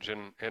passage,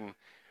 and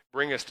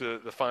bring us to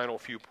the final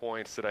few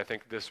points that I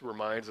think this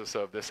reminds us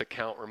of. This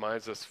account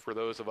reminds us, for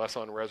those of us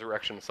on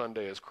Resurrection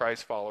Sunday as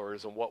Christ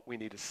followers, and what we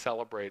need to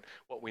celebrate,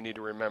 what we need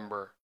to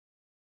remember.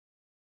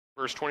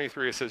 Verse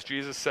 23, it says,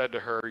 Jesus said to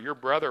her, "Your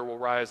brother will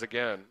rise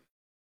again."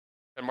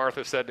 And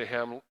Martha said to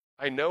him,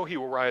 "I know he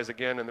will rise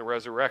again in the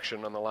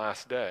resurrection on the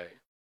last day."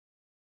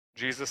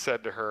 Jesus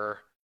said to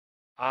her,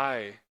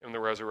 I am the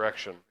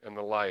resurrection and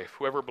the life.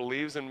 Whoever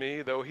believes in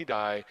me, though he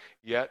die,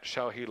 yet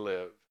shall he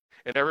live.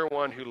 And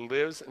everyone who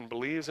lives and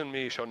believes in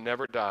me shall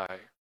never die.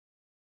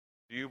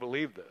 Do you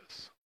believe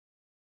this?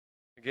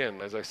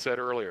 Again, as I said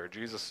earlier,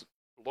 Jesus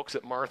looks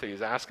at Martha.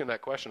 He's asking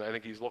that question. I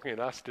think he's looking at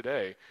us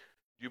today.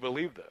 Do you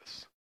believe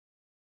this?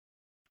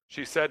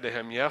 She said to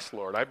him, yes,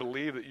 Lord, I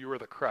believe that you are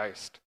the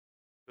Christ,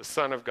 the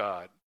Son of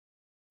God,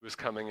 who is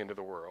coming into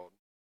the world.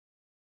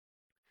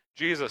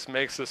 Jesus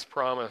makes this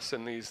promise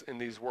in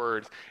these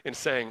words in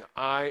saying,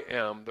 I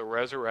am the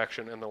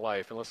resurrection and the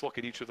life. And let's look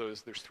at each of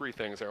those. There's three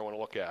things that I want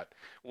to look at.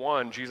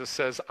 One, Jesus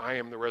says, I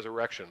am the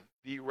resurrection,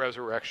 the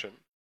resurrection.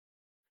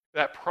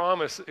 That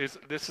promise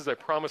this is a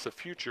promise of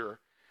future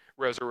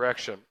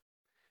resurrection.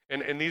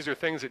 And these are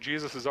things that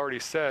Jesus has already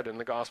said in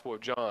the Gospel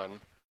of John.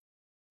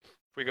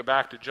 If we go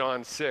back to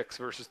John 6,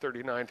 verses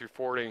 39 through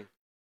 40,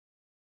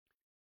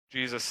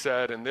 Jesus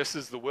said, and this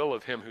is the will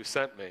of him who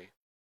sent me,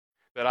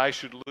 that I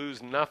should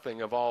lose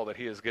nothing of all that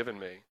he has given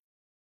me,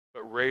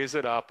 but raise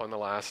it up on the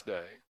last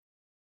day.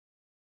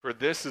 For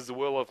this is the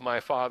will of my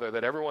Father,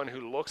 that everyone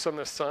who looks on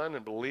the Son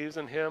and believes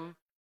in him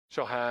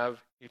shall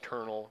have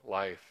eternal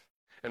life,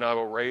 and I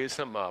will raise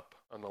him up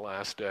on the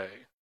last day.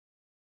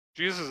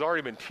 Jesus has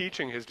already been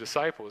teaching his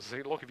disciples,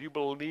 saying, look, if you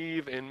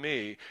believe in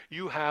me,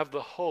 you have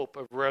the hope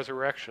of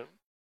resurrection.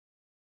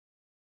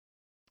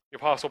 The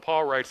Apostle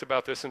Paul writes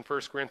about this in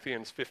 1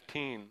 Corinthians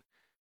 15,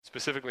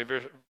 specifically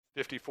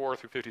 54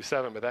 through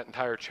 57, but that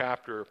entire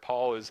chapter,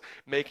 Paul is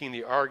making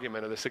the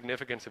argument of the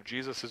significance of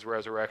Jesus'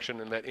 resurrection,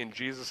 and that in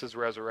Jesus'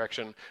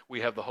 resurrection,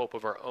 we have the hope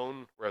of our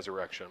own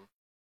resurrection.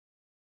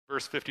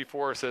 Verse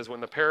 54 says,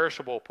 when the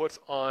perishable puts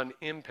on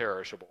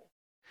imperishable,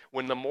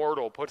 when the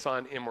mortal puts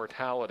on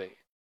immortality,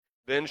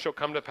 then shall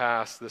come to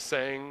pass the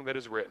saying that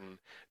is written,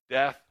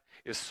 death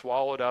is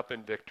swallowed up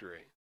in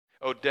victory.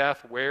 O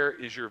death, where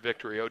is your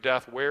victory? O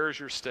death, where is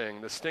your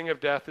sting? The sting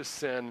of death is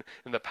sin,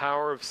 and the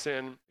power of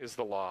sin is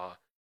the law.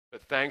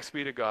 But thanks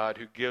be to God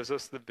who gives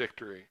us the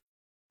victory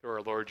through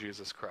our Lord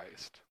Jesus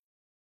Christ.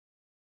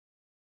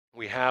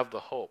 We have the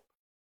hope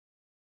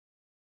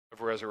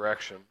of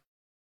resurrection.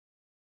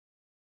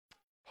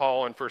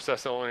 Paul in 1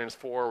 Thessalonians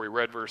 4, we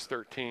read verse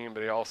 13,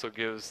 but he also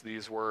gives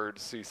these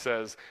words. He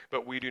says,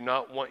 but we do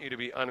not want you to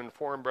be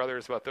uninformed,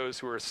 brothers, about those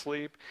who are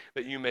asleep,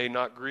 that you may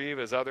not grieve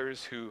as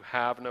others who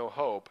have no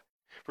hope.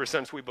 For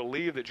since we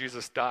believe that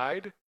Jesus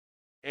died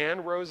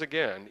and rose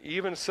again,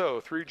 even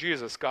so, through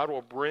Jesus, God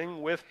will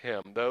bring with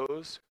him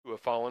those who have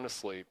fallen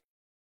asleep.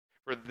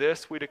 For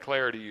this we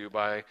declare to you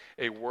by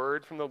a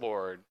word from the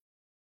Lord,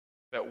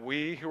 that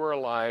we who are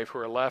alive, who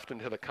are left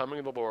until the coming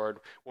of the Lord,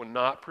 will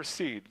not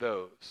precede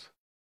those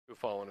who have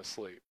fallen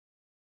asleep.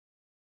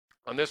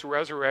 On this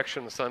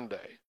Resurrection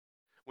Sunday,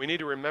 we need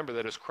to remember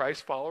that as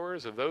Christ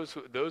followers, of those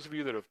of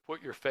you that have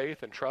put your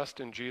faith and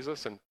trust in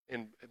Jesus and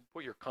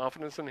put your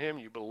confidence in him,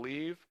 you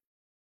believe,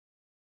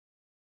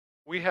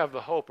 we have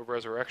the hope of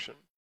resurrection.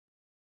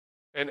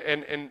 And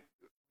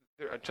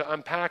to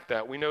unpack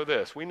that, we know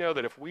this. We know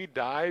that if we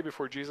die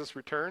before Jesus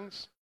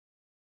returns,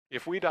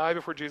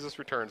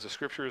 the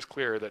Scripture is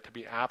clear that to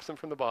be absent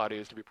from the body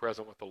is to be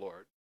present with the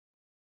Lord.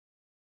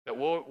 That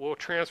we'll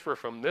transfer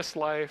from this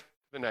life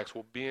to the next.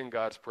 We'll be in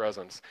God's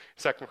presence.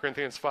 2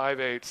 Corinthians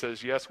 5:8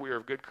 says, yes, we are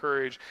of good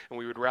courage, and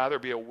we would rather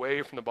be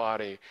away from the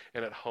body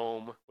and at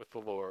home with the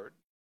Lord.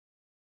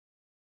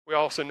 We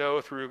also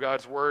know through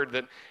God's word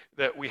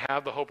that we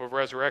have the hope of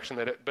resurrection,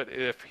 but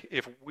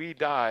if we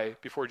die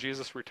before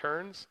Jesus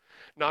returns,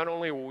 not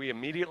only will we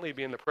immediately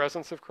be in the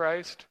presence of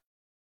Christ,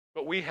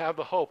 but we have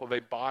the hope of a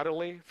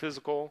bodily,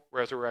 physical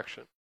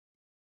resurrection.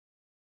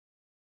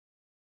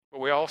 But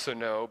we also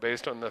know,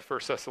 based on the 1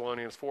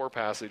 Thessalonians 4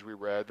 passage we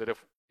read, that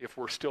if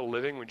we're still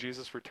living when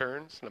Jesus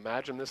returns, and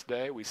imagine this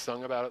day, we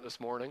sung about it this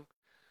morning,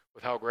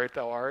 with how great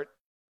thou art.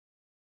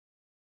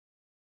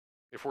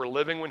 If we're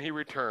living when he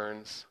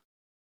returns,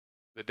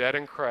 the dead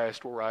in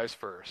Christ will rise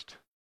first,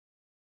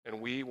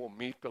 and we will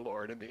meet the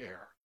Lord in the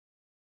air.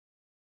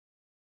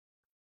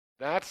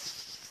 That's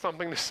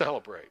something to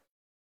celebrate.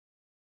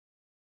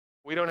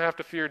 We don't have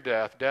to fear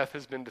death. Death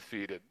has been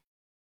defeated.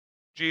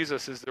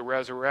 Jesus is the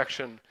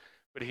resurrection,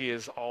 but he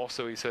is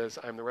also, he says,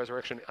 I am the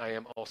resurrection, I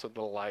am also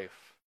the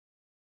life.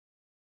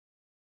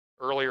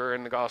 Earlier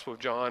in the Gospel of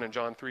John, in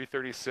John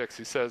 3:36,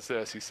 he says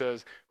this. He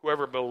says,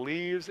 whoever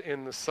believes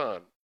in the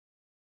Son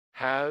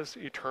has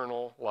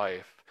eternal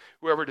life.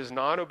 Whoever does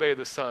not obey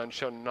the Son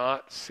shall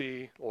not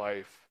see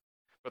life,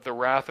 but the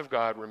wrath of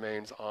God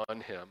remains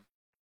on him.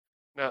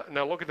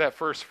 Now look at that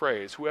first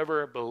phrase.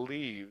 Whoever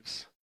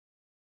believes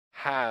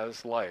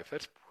has life.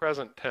 That's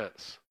present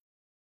tense.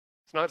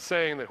 It's not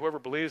saying that whoever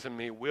believes in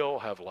me will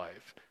have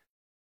life.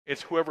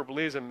 It's whoever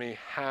believes in me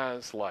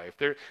has life.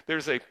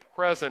 There's a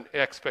present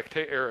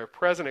expectation or a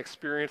present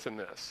experience in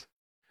this.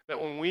 That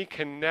when we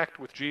connect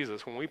with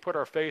Jesus, when we put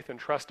our faith and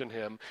trust in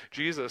him,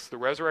 Jesus, the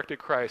resurrected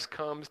Christ,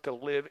 comes to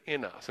live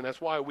in us. And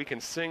that's why we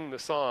can sing the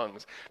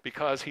songs,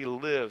 because he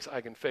lives,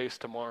 I can face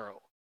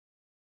tomorrow.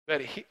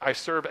 That I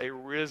serve a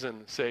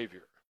risen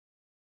Savior.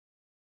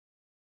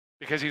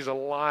 because he's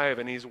alive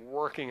and he's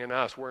working in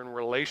us. We're in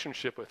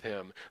relationship with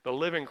him. The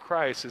living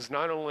Christ is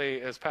not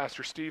only, as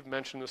Pastor Steve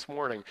mentioned this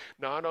morning,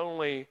 not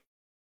only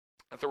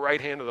at the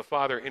right hand of the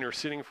Father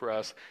interceding for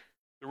us,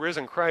 the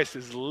risen Christ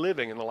is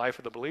living in the life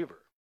of the believer.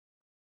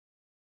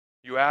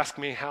 You ask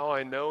me how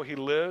I know he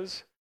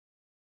lives?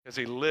 Because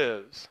he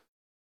lives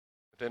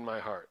within my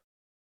heart.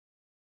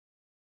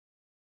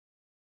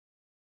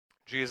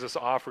 Jesus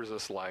offers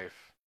us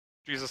life.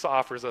 Jesus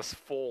offers us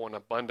full and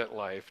abundant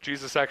life.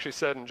 Jesus actually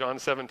said in John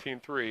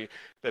 17:3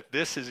 that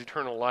this is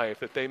eternal life,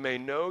 that they may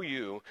know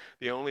you,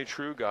 the only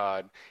true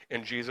God,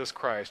 and Jesus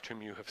Christ,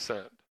 whom you have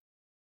sent.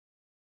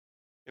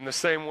 In the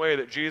same way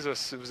that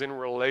Jesus was in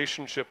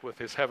relationship with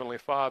his heavenly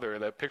Father,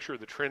 that picture of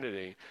the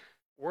Trinity,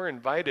 we're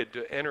invited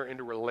to enter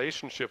into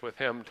relationship with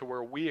him to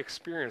where we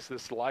experience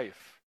this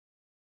life.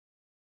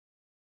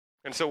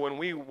 And so when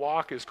we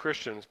walk as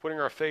Christians, putting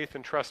our faith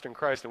and trust in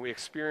Christ, and we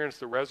experience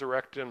the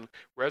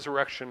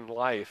resurrection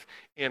life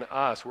in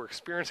us, we're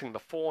experiencing the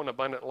full and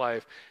abundant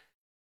life.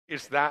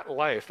 It's that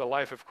life, the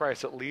life of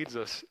Christ, that leads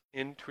us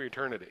into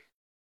eternity.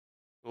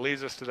 It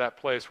leads us to that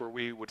place where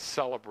we would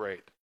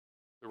celebrate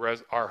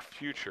our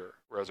future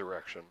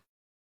resurrection.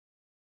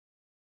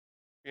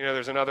 You know,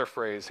 there's another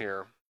phrase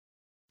here.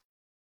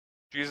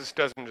 Jesus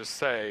doesn't just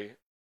say,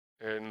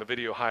 and the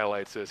video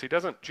highlights this,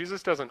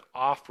 Jesus doesn't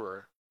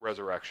offer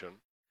resurrection.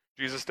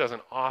 Jesus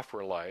doesn't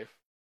offer life.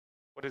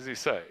 What does he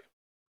say?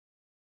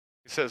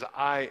 He says,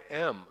 I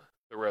am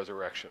the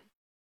resurrection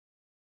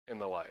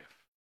and the life.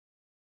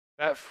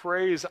 That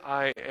phrase,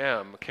 I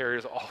am,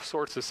 carries all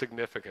sorts of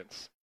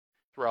significance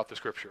throughout the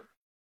scripture.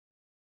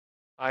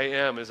 I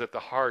am is at the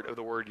heart of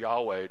the word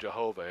Yahweh,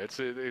 Jehovah.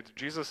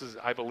 Jesus is,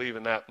 I believe,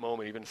 in that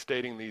moment, even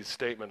stating these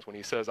statements when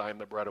he says, I am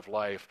the bread of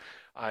life.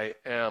 I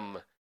am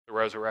the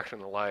resurrection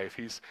and the life.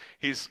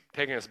 He's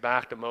taking us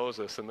back to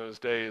Moses in those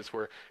days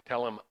where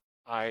tell him,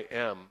 I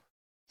am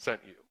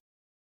sent you.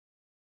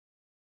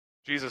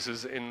 Jesus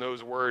is in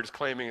those words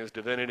claiming his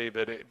divinity,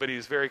 but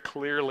he's very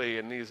clearly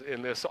in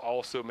this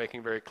also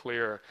making very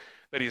clear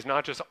that he's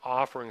not just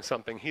offering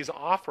something, he's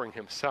offering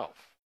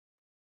himself.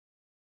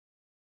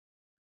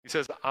 He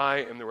says, I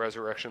am the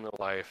resurrection and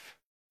the life.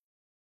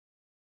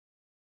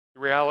 The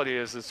reality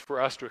is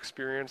for us to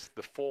experience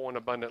the full and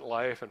abundant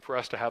life and for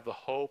us to have the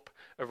hope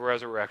of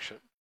resurrection,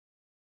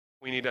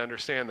 we need to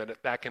understand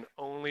that can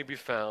only be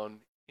found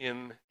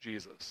in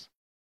Jesus,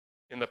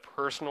 in the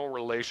personal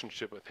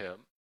relationship with him.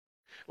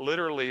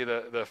 Literally,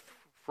 the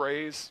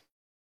phrase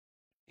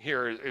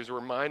here is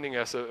reminding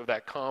us of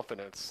that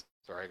confidence.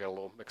 Sorry, I got a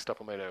little mixed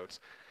up on my notes.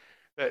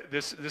 That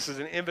this is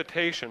an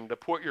invitation to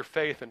put your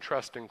faith and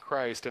trust in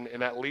Christ, and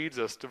that leads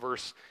us to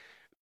verse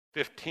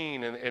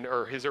 15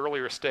 or his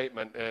earlier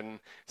statement and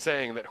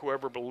saying that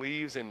whoever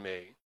believes in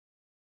me,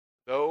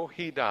 though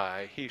he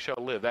die, he shall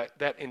live.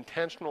 That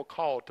intentional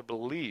call to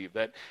believe,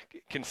 that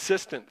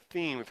consistent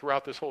theme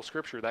throughout this whole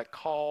scripture, that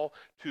call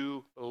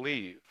to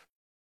believe,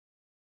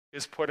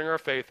 is putting our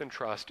faith and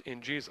trust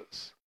in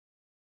Jesus.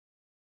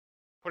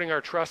 Putting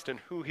our trust in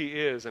who he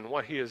is and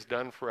what he has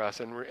done for us,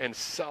 and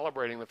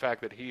celebrating the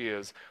fact that he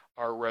is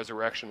our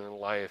resurrection and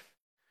life.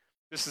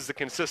 This is the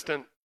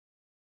consistent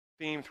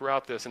theme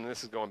throughout this, and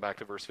this is going back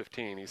to verse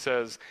 15. He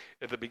says,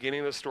 at the beginning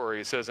of the story,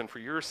 he says, and for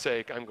your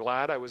sake, I'm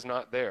glad I was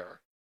not there,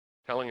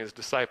 telling his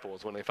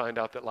disciples when they find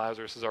out that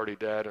Lazarus is already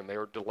dead and they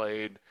were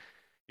delayed.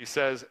 He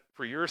says,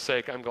 for your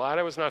sake, I'm glad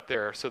I was not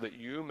there so that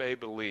you may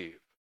believe.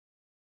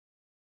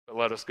 But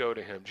let us go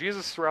to him.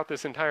 Jesus, throughout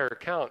this entire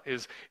account,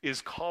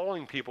 is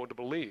calling people to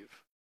believe.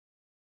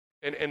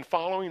 And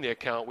following the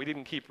account, we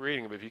didn't keep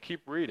reading, but if you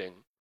keep reading,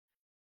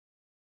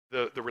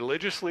 the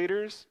religious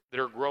leaders that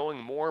are growing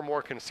more and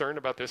more concerned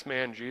about this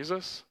man,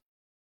 Jesus,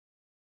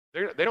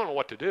 they don't know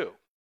what to do.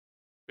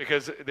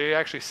 Because they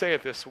actually say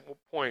at this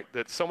point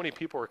that so many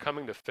people are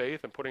coming to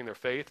faith and putting their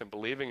faith and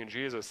believing in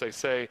Jesus. They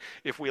say,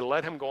 if we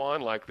let him go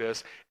on like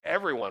this,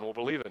 everyone will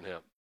believe in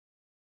him.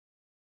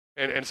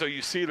 And so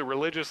you see the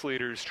religious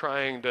leaders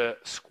trying to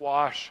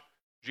squash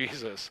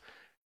Jesus.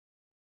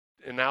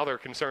 And now they're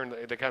concerned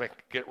they kind of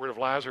get rid of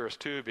Lazarus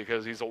too,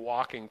 because he's a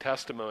walking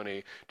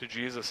testimony to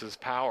Jesus'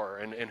 power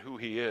and who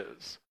he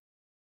is.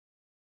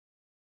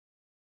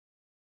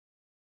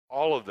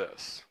 All of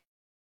this,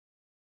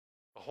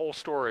 the whole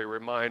story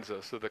reminds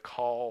us of the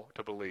call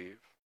to believe.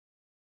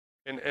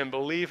 And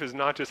belief is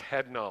not just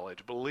head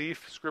knowledge.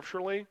 Belief,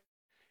 scripturally,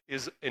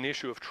 is an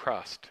issue of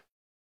trust.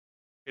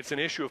 It's an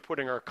issue of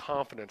putting our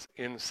confidence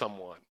in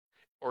someone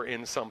or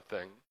in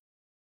something.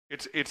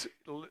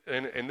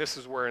 And this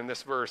is where in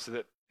this verse,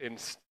 that in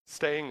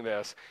saying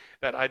this,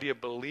 that idea of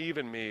believe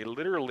in me,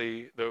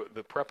 literally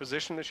the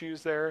preposition that's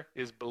used there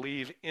is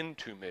believe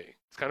into me.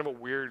 It's kind of a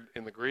weird,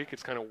 in the Greek,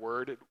 it's kind of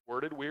worded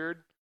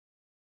weird,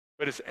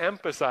 but it's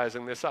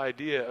emphasizing this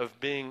idea of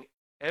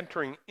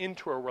entering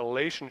into a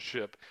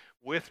relationship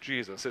with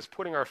Jesus. It's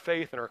putting our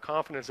faith and our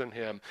confidence in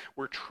him.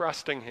 We're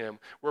trusting him.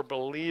 We're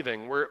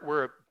believing.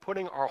 We're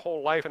putting our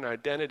whole life and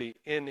identity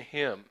in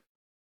him.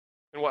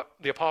 And what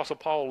the Apostle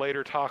Paul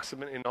later talks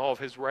about in all of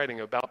his writing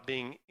about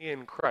being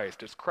in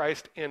Christ. It's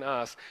Christ in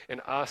us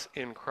and us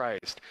in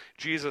Christ.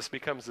 Jesus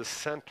becomes the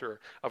center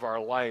of our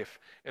life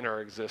and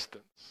our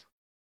existence.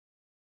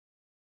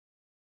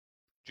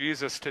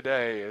 Jesus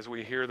today, as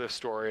we hear this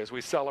story, as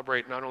we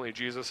celebrate not only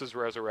Jesus'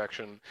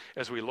 resurrection,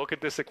 as we look at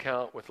this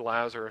account with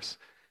Lazarus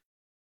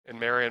and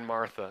Mary and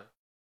Martha,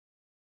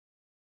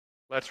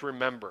 let's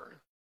remember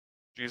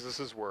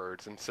Jesus'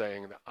 words in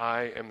saying that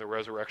I am the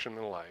resurrection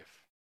and the life.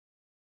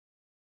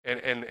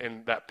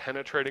 And that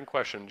penetrating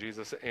question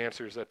Jesus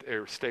answers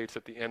or states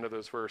at the end of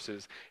those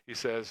verses, he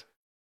says,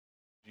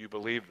 do you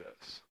believe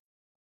this?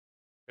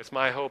 It's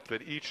my hope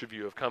that each of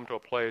you have come to a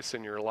place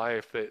in your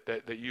life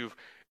that you've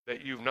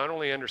not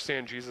only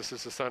understand Jesus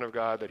is the Son of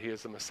God, that he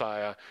is the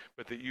Messiah,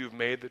 but that you've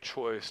made the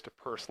choice to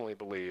personally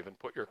believe and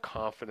put your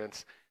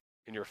confidence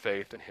in your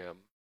faith in him.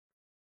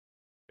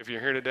 If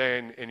you're here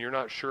today and you're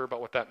not sure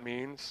about what that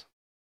means,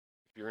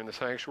 if you're in the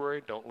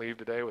sanctuary, don't leave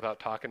today without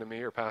talking to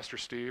me or Pastor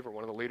Steve or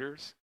one of the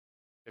leaders.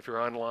 If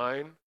you're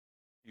online,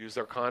 use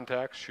their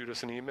contacts, shoot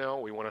us an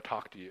email. We want to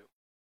talk to you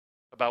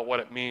about what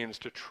it means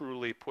to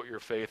truly put your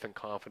faith and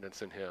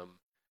confidence in him.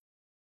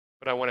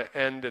 But I want to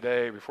end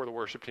today, before the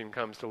worship team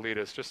comes to lead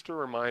us, just a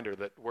reminder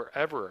that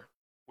wherever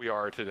we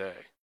are today,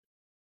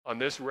 on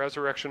this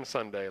Resurrection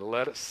Sunday,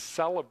 let us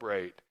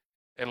celebrate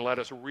and let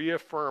us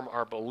reaffirm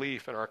our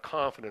belief and our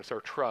confidence, our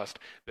trust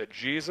that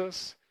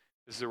Jesus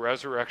is the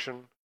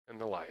resurrection and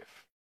the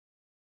life.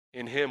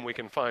 In him we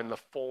can find the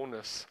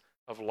fullness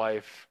of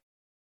life,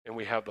 and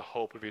we have the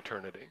hope of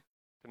eternity,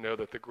 to know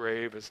that the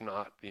grave is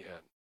not the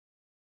end.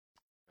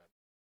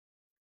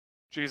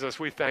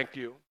 Jesus, we thank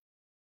you.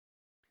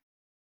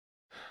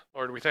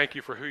 Lord, we thank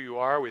you for who you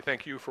are. We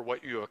thank you for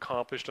what you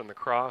accomplished on the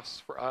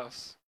cross for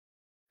us.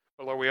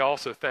 But Lord, we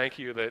also thank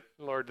you that,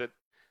 Lord, that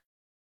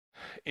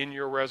in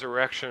your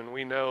resurrection,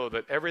 we know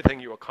that everything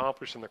you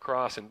accomplished on the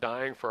cross and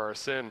dying for our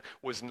sin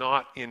was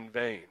not in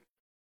vain.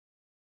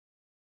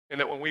 And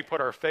that when we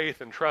put our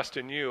faith and trust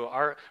in you,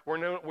 we're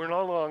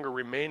no longer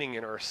remaining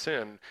in our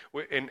sin.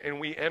 And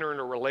we enter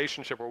into a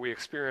relationship where we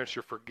experience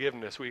your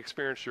forgiveness, we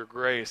experience your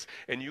grace,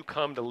 and you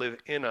come to live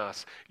in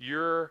us,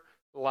 your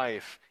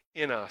life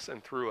in us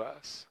and through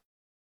us.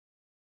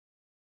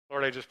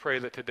 Lord, I just pray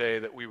that today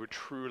that we would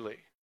truly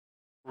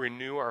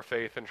renew our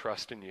faith and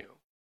trust in you.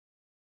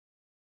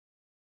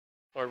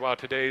 Lord, while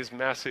today's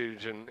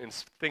message and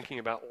thinking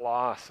about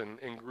loss and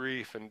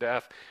grief and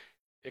death,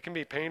 it can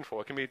be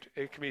painful. It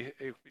can be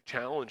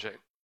challenging.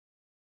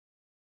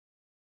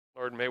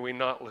 Lord, may we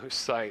not lose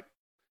sight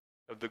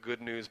of the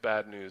good news,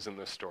 bad news in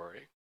this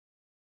story.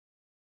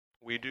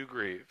 We do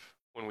grieve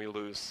when we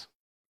lose,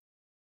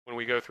 when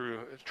we go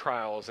through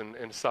trials and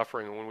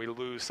suffering, and when we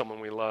lose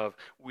someone we love,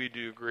 we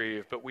do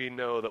grieve. But we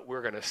know that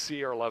we're going to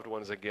see our loved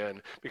ones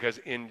again, because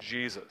in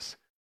Jesus,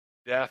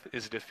 death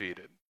is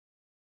defeated.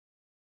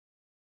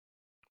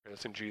 And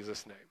it's in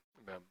Jesus' name.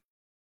 Amen.